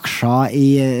aksjer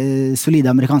i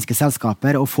solide amerikanske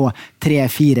selskaper og få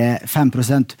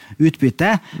 3-4-5%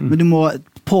 utbytte, men du må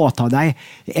påta deg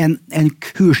en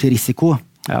kursrisiko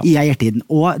i eiertiden.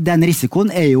 Og den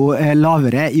risikoen jo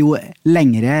lavere jo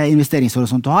lengre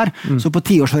investeringshorisont du har. Så på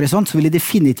 10-årshorisont så vil det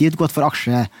definitivt gått for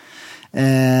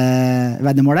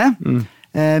aksjeveddemålet.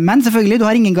 Men selvfølgelig, du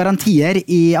har ingen garantier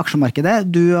i aksjemarkedet.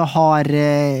 Du har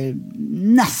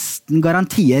nesten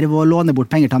garantier ved å låne bort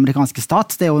penger til amerikanske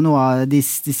stat. Det jo noe av de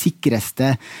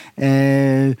sikreste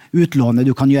utlånet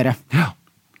du kan gjøre. Ja.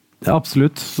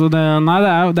 Absolutt. Så det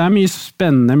er mye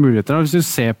spennende muligheter. Hvis du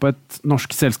ser på et norsk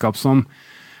selskap som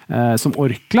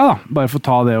Orkla, da, bare for å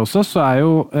ta det også, så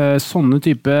jo sånne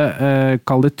type,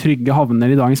 kall det trygge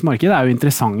havner i dagens marked, det jo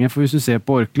interessante, for hvis du ser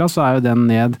på Orkla, så jo den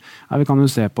ned, vi kan jo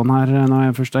se på den her når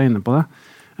jeg først inne på det,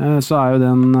 så jo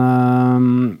den,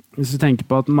 hvis du tenker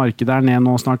på at markedet ned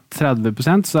nå snart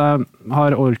 30%, så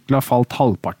har Orkla falt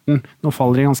halvparten. Nå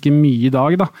faller det ganske mye i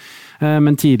dag, da.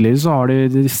 Men tidligere så har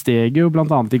de steg jo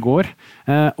blant annet i går.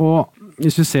 Og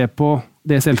hvis du ser på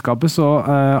det selskapet, så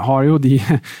har jo de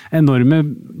enorme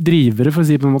drivere, for å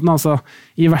si på en måte. Altså,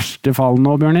 i verste fall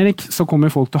nå, Bjørn Erik, så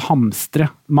kommer folk til å hamstre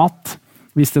mat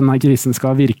hvis denne krisen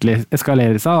skal virkelig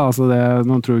eskalere seg. Altså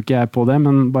nå tror ikke jeg på det,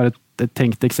 men bare et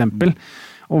tenkt eksempel.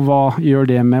 Og hva gjør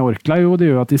det med Orkla? Jo, det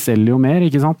gjør at de selger jo mer,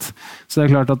 ikke sant? Så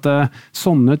det klart at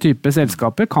sånne type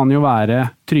selskaper kan jo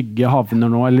være trygge havner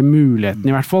nå, eller muligheten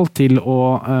i hvert fall, til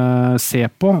å se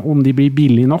på. Om de blir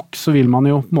billige nok, så vil man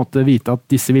jo på en måte vite at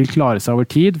disse vil klare seg over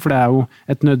tid, for det jo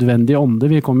et nødvendig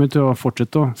ånde. Vi kommer jo til å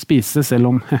fortsette å spise,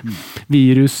 selv om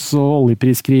virus og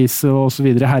oljepriskrise og så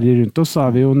videre herjer rundt oss,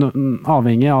 så vi jo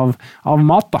avhengig av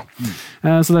mat, da.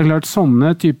 Så det klart,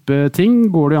 sånne type ting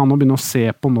går det an å begynne å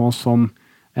se på nå som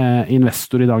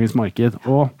investor i dagens marked,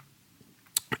 og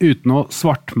uten å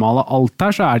svartmale alt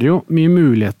her, så det jo mye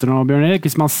muligheter nå, Bjørn Erik,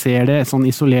 hvis man ser det sånn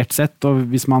isolert sett, og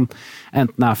hvis man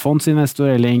enten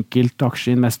fondsinvestor eller enkelt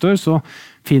aksjeinvestor, så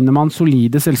finner man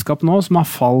solide selskap nå som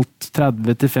har falt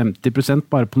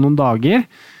 30-50% bare på noen dager,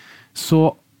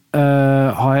 så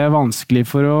har jeg vanskelig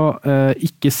for å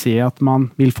ikke se at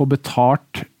man vil få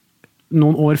betalt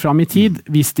noen år fram i tid,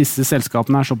 hvis disse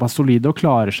selskapene såpass solide og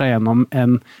klarer seg gjennom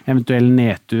en eventuell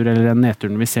nedtur, eller den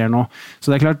nedturen vi ser nå.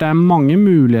 Så det klart, det mange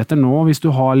muligheter nå, hvis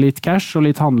du har litt cash og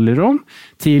litt handlerom,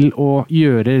 til å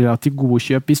gjøre relativt gode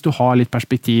kjøp, hvis du har litt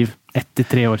perspektiv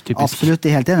 1-3 år, typisk. Absolutt,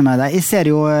 jeg helt enig med deg.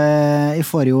 Jeg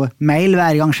får jo mail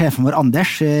hver gang sjefen vår,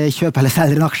 Anders, kjøper eller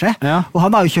selger en aksje. Ja. Og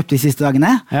han har jo kjøpt de siste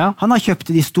dagene. Ja. Han har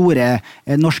kjøpt de store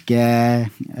norske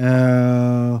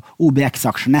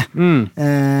OBX-aksjene.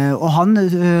 Og han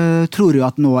tror jo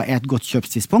at nå et godt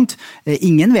kjøpstidspunkt.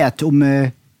 Ingen vet om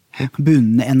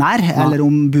bunnen nær, eller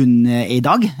om bunnen i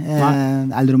dag,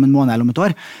 eller om en måned eller om et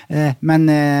år.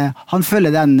 Men han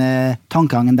følger den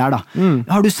tankegangen der, da.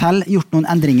 Har du selv gjort noen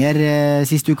endringer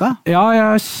siste uka? Ja,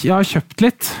 jeg har kjøpt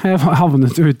litt. Jeg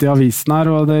havnet ute i avisen her,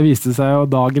 og det viste seg jo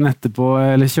dagen etterpå,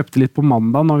 eller kjøpte litt på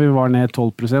mandag når vi var ned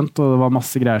 12%, og det var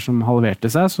masse greier som halverte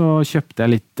seg, så kjøpte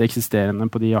jeg litt eksisterende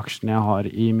på de aksjene jeg har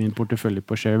i min portefølje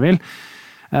på Shareville.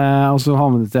 Og så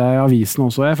havnet jeg i avisen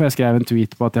også, for jeg skrev en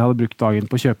tweet på at jeg hadde brukt dagen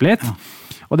på å kjøpe litt.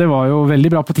 Og det var jo veldig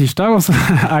bra på tirsdag, og så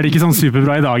det ikke sånn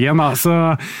superbra i dag igjen. Da. Så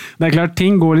det klart,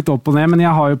 ting går litt opp og ned, men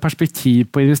jeg har jo perspektiv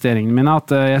på investeringene mine.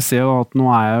 At jeg ser jo at nå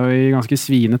jeg jo i ganske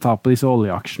svine tap på disse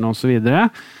oljeaksjene og så videre.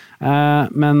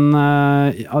 Men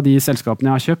av de selskapene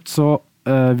jeg har kjøpt, så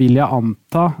vil jeg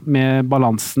anta, med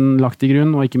balansen lagt i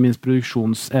grunn, og ikke minst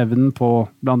produksjonsevnen på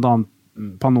blant annet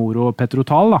Panoro og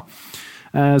Petrotal, da,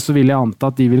 så vil jeg anta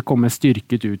at de vil komme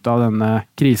styrket ut av denne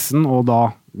krisen, og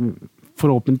da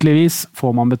forhåpentligvis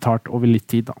får man betalt over litt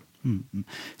tid. Da.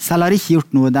 Selv har ikke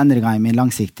gjort noen endringer i min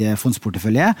langsiktige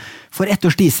fondsportefølje. For ett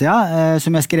års tid siden,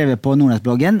 som jeg skrev på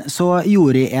Nordnett-bloggen, så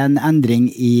gjorde jeg en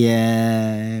endring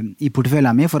i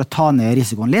porteføljen min for å ta ned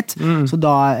risikoen litt. Så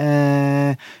da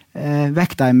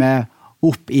vekta jeg meg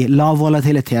opp i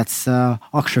lavvolatilitets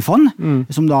aksjefond,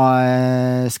 som da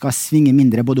skal svinge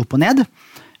mindre både opp og ned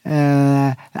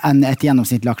enn et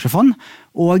gjennomsnittlig aksjefond,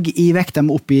 og jeg vekta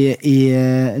meg opp i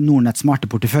Nordnett smarte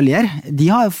porteføljer.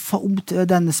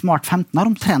 Den Smart 15 har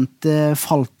omtrent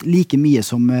falt like mye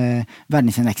som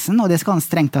verdensindeksen, og det skal den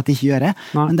strengt tatt ikke gjøre.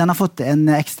 Nei. Men den har fått en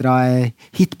ekstra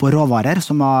hit på råvarer,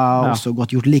 som har også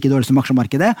gjort like dårlig som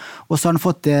aksjemarkedet, og så har den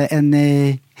fått en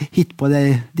hit på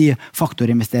de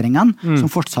faktorinvesteringene som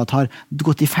fortsatt har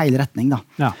gått i feil retning. Da.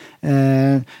 Ja.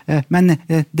 Men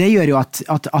det gjør jo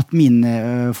at min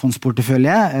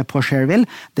fondsportefølje på Shareville,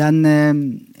 den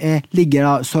ligger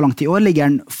da, så langt i år, ligger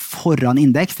den foran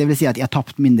indeks, det vil si at jeg har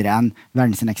tapt mindre enn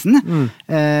verdensindeksen.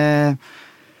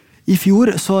 I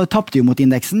fjor så tappte jeg mot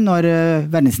indeksen når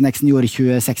verdensindeksen gjorde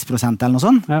 26% eller noe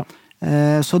sånt. Ja.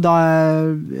 Så da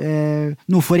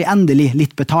nå får jeg endelig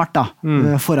litt betalt da,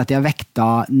 for at jeg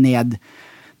vekta ned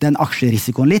den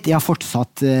aksjerisikoen litt. Jeg har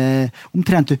fortsatt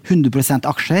omtrent 100%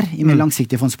 aksjer i min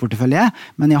langsiktige fondsportefølje,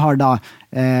 men jeg har da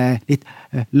litt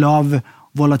lav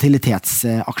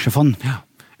volatilitetsaksjefond.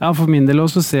 Ja, for min del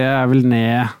også ser jeg vel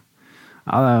ned,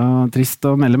 ja, det er jo trist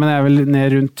å melde, men jeg er vel ned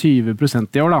rundt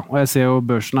 20% i år da, og jeg ser jo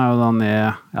børsen er jo da ned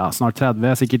snart 30%,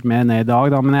 jeg er sikkert mer ned i dag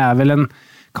da, men jeg er vel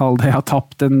kall det, jeg har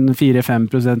tapt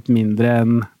 4-5% mindre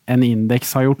enn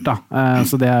indeks har gjort da,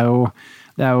 så det er jo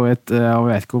jeg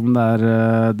vet ikke om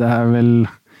det er vel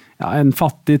en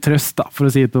fattig trøst da, for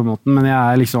å si det på den måten, men jeg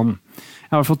har i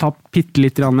hvert fall tapt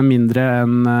litt mindre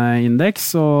enn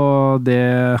indeks, og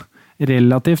det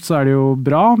relativt så er det jo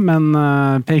bra, men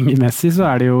pengemessig så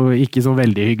er det jo ikke så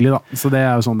veldig hyggelig da, så det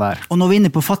er jo sånn det er. Og når vi er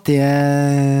inne på fattige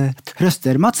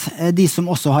trøster, Mats, de som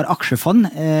også har aksjefond,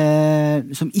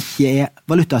 som ikke er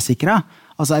valutasikre,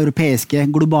 altså europeiske,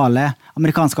 globale,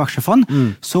 amerikanske aksjefond,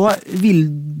 så vil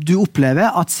du oppleve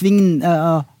at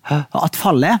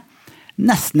fallet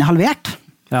nesten er halvert,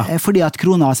 fordi at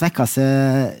krona har svekket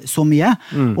seg så mye,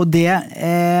 og det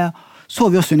så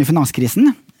vi også under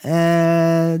finanskrisen,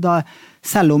 da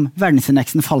selv om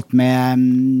verdensindeksen falt med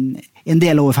en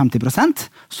del over 50%,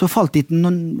 så falt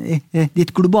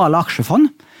ditt globale aksjefond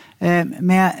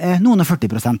med noen og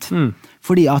 40%,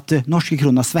 fordi at norske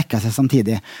kroner svekker seg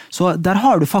samtidig. Så der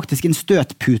har du faktisk en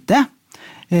støtpute.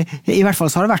 I hvert fall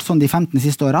så har det vært sånn de 15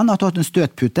 siste årene, at du har hatt en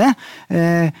støtpute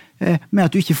med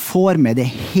at du ikke får med det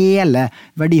hele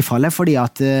verdifallet, fordi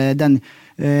at den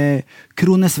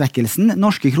kronesvekkelsen,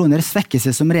 norske kroner svekker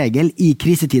seg som regel i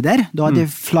krisetider, da er det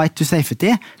flight to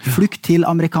safety, flukt til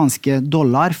amerikanske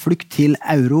dollar, flukt til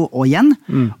euro og yen,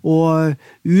 og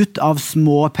ut av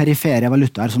små perifere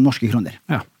valutaer som norske kroner.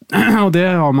 Ja. Og det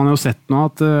har man jo sett nå,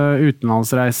 at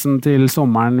utenlandsreisen til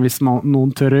sommeren, hvis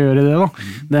noen tør å gjøre det da,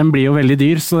 den blir jo veldig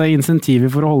dyr, så det er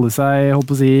insentiver for å holde seg,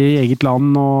 i eget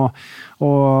land og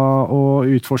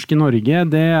utforske Norge,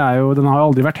 den har jo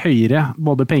aldri vært høyere,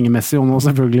 både pengemessig og nå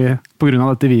selvfølgelig på grunn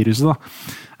av dette viruset da.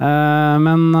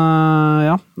 Men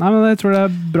men jeg tror det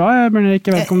er bra. Jeg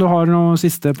ikke vet om du har noen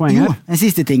siste poeng her. Jo, en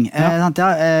siste ting.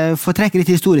 For å trekke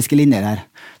litt historiske linjer her.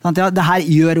 Det her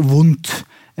gjør vondt.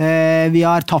 Vi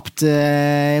har tapt,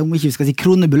 om ikke vi skal si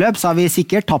kronebeløp, så har vi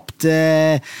sikkert tapt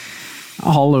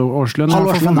halv årslønn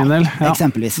for min del.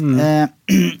 Eksempelvis.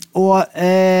 Og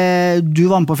du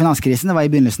var med på finanskrisen, det var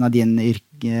i begynnelsen av din eller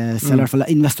i hvert fall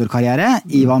investorkarriere.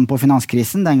 Jeg var med på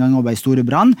finanskrisen, den gang jobbet jeg i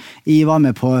Storebrand. Jeg var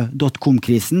med på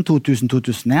dotcom-krisen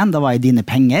 2000-2001, da var jeg dine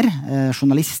penger,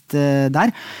 journalist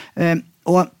der.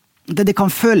 Og det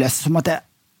kan føles som at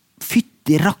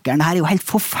fytti rakkeren, det her er jo helt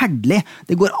forferdelig.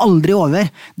 Det går aldri over.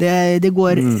 Det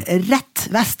går rett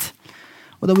vest.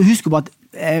 Og da må vi huske på at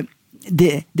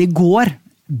det går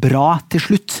bra til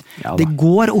slutt. Det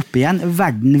går opp igjen.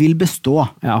 Verden vil bestå.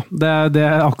 Ja, det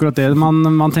er akkurat det.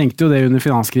 Man tenkte jo det under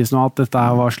finanskrisen at dette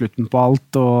var slutten på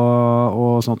alt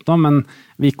og sånt da, men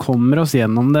vi kommer oss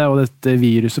gjennom det, og dette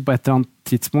viruset på et eller annet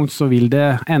tidspunkt så vil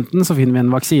det, enten så finner vi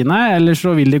en vaksine, eller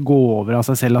så vil det gå over av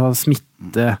seg selv, at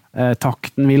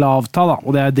smittetakten vil avta da,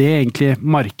 og det er det egentlig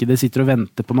markedet sitter og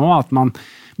venter på nå, at man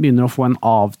begynner å få en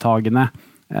avtagende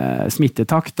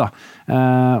smittetakt da.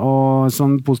 Og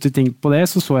som positiv ting på det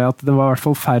så jeg at det var i hvert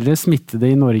fall færre smittede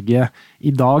i Norge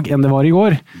i dag enn det var i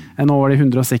går. Nå var det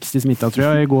 160 smittet tror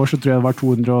jeg, i går så tror jeg det var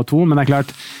 202, men det er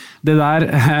klart det der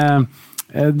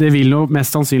det vil jo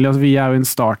mest sannsynlig, altså vi er jo i en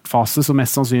startfase, så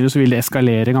mest sannsynlig så vil det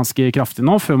eskalere ganske kraftig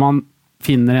nå, før man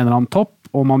finner en eller annen topp,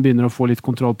 og man begynner å få litt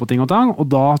kontroll på ting og tang, og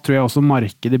da tror jeg også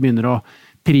markedet begynner å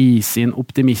prise inn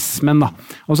optimismen da.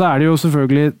 Og så er det jo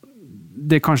selvfølgelig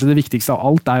kanskje det viktigste av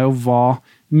alt er jo hva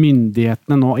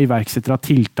myndighetene nå iverksetter av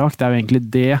tiltak. Det er jo egentlig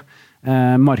det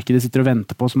markedet sitter og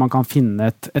venter på, så man kan finne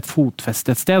et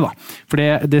fotfeste et sted da. For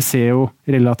det ser jo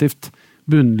relativt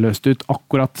bunnløst ut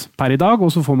akkurat per i dag, og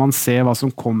så får man se hva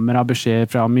som kommer av beskjed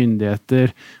fra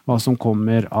myndigheter, hva som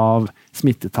kommer av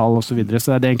smittetall og så videre.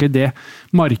 Så det er egentlig det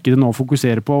markedet nå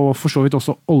fokuserer på, og for så vidt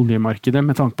også oljemarkedet,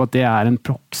 med tanke på at det er en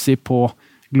proxy på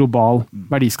global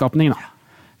verdiskapning da.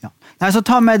 Nei, så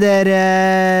ta med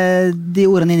dere de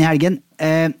ordene inn i helgen.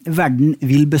 Verden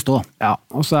vil bestå. Ja,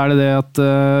 og så er det at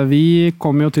vi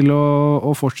kommer jo til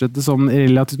å fortsette som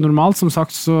relativt normalt. Som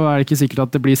sagt så er det ikke sikkert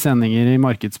at det blir sendinger i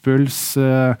Markedspuls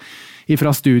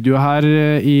fra studio her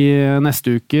i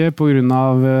neste uke på grunn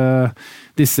av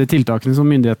disse tiltakene som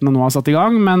myndighetene nå har satt i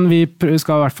gang, men vi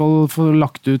skal i hvert fall få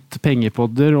lagt ut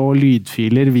pengepodder og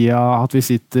lydfiler via at vi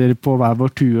sitter på hver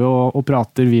vår tue og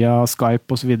prater via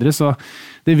Skype og så videre, så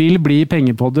det vil bli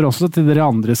pengepodder også til dere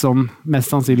andre som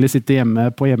mest sannsynlig sitter hjemme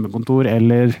på hjemmekontor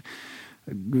eller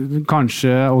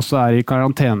kanskje også er i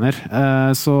karantener.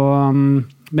 Så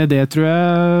med det tror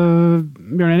jeg,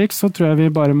 Bjørn Erik, så tror jeg vi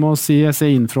bare må si jeg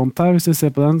ser innfront her. Hvis vi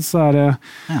ser på den, så er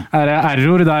det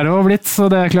error der også blitt. Så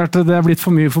det er klart det er blitt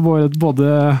for mye for både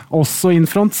oss og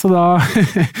innfront, så da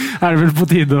er det vel på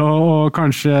tide å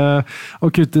kanskje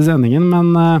å kutte sendingen.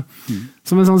 Men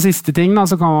som en sånn siste ting da,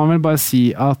 så kan man vel bare si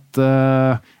at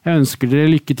jeg ønsker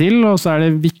dere lykke til, og så er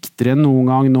det viktigere enn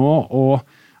noen gang nå å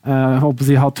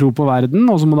ha tro på verden,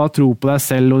 og så må du ha tro på deg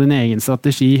selv og din egen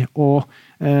strategi. Og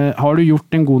har du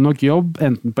gjort en god nok jobb,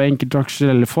 enten på enkeltaksjer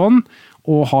eller fond,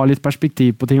 og har litt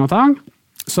perspektiv på ting og tang,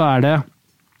 så er det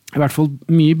i hvert fall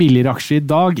mye billigere aksjer i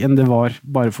dag enn det var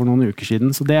bare for noen uker siden.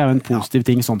 Så det er jo en positiv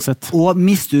ting sånn sett. Og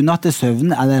mister du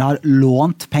nattesøvn eller har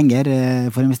lånt penger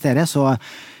for å investere, så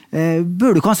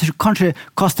bør du kanskje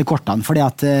kaste kortene, fordi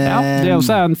at det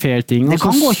også er en fair ting. Det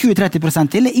kan gå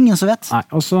 20-30% til, det er ingen som vet. Nei,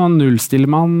 og så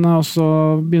nullstiller man, og så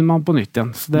begynner man på nytt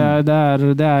igjen. Så det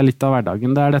er litt av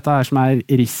hverdagen. Det er dette her som er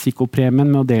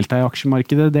risikopremien med å delta i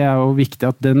aksjemarkedet. Det er jo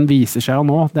viktig at den viser seg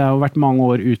nå. Det har jo vært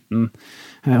mange år uten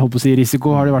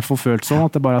risiko, har det i hvert fall følt sånn,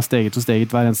 at det bare har steget og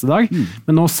steget hver eneste dag.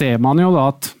 Men nå ser man jo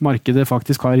da at markedet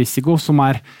faktisk har risiko, som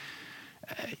er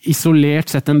isolert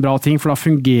sett en bra ting, for da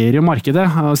fungerer jo markedet.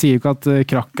 Jeg sier jo ikke at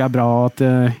krakk er bra, at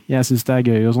jeg synes det er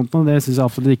gøy og sånt, det synes jeg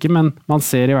absolutt ikke, men man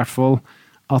ser i hvert fall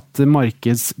at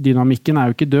markedsdynamikken er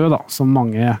jo ikke død da, som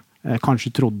mange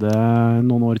kanskje trodde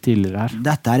noen år tidligere her.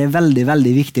 Dette er veldig,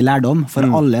 veldig viktig lærdom for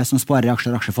alle som sparer i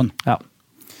aksjer og aksjefond. Ja.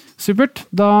 Supert.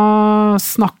 Da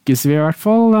snakkes vi i hvert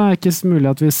fall. Det er ikke så mulig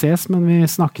at vi ses, men vi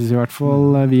snakkes i hvert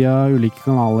fall via ulike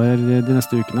kanaler de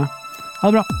neste ukene. Ha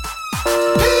det bra!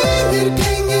 Penger,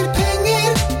 penger,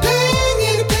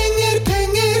 penger, penger, penger,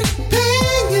 penger,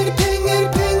 penger,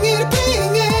 penger, penger,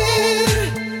 penger.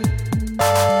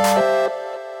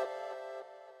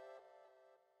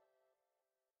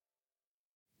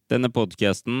 Denne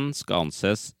podcasten skal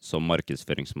anses som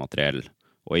markedsføringsmateriell,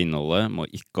 og innholdet må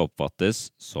ikke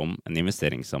oppfattes som en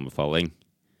investeringsanbefaling.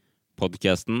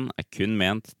 Podcasten er kun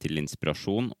ment til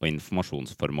inspirasjon og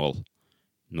informasjonsformål.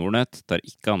 Nordnet tar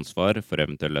ikke ansvar for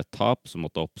eventuelle tap som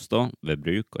måtte oppstå ved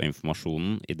bruk av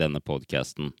informasjonen i denne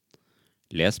podcasten.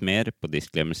 Les mer på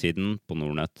disclaimer-siden på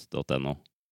nordnet.no.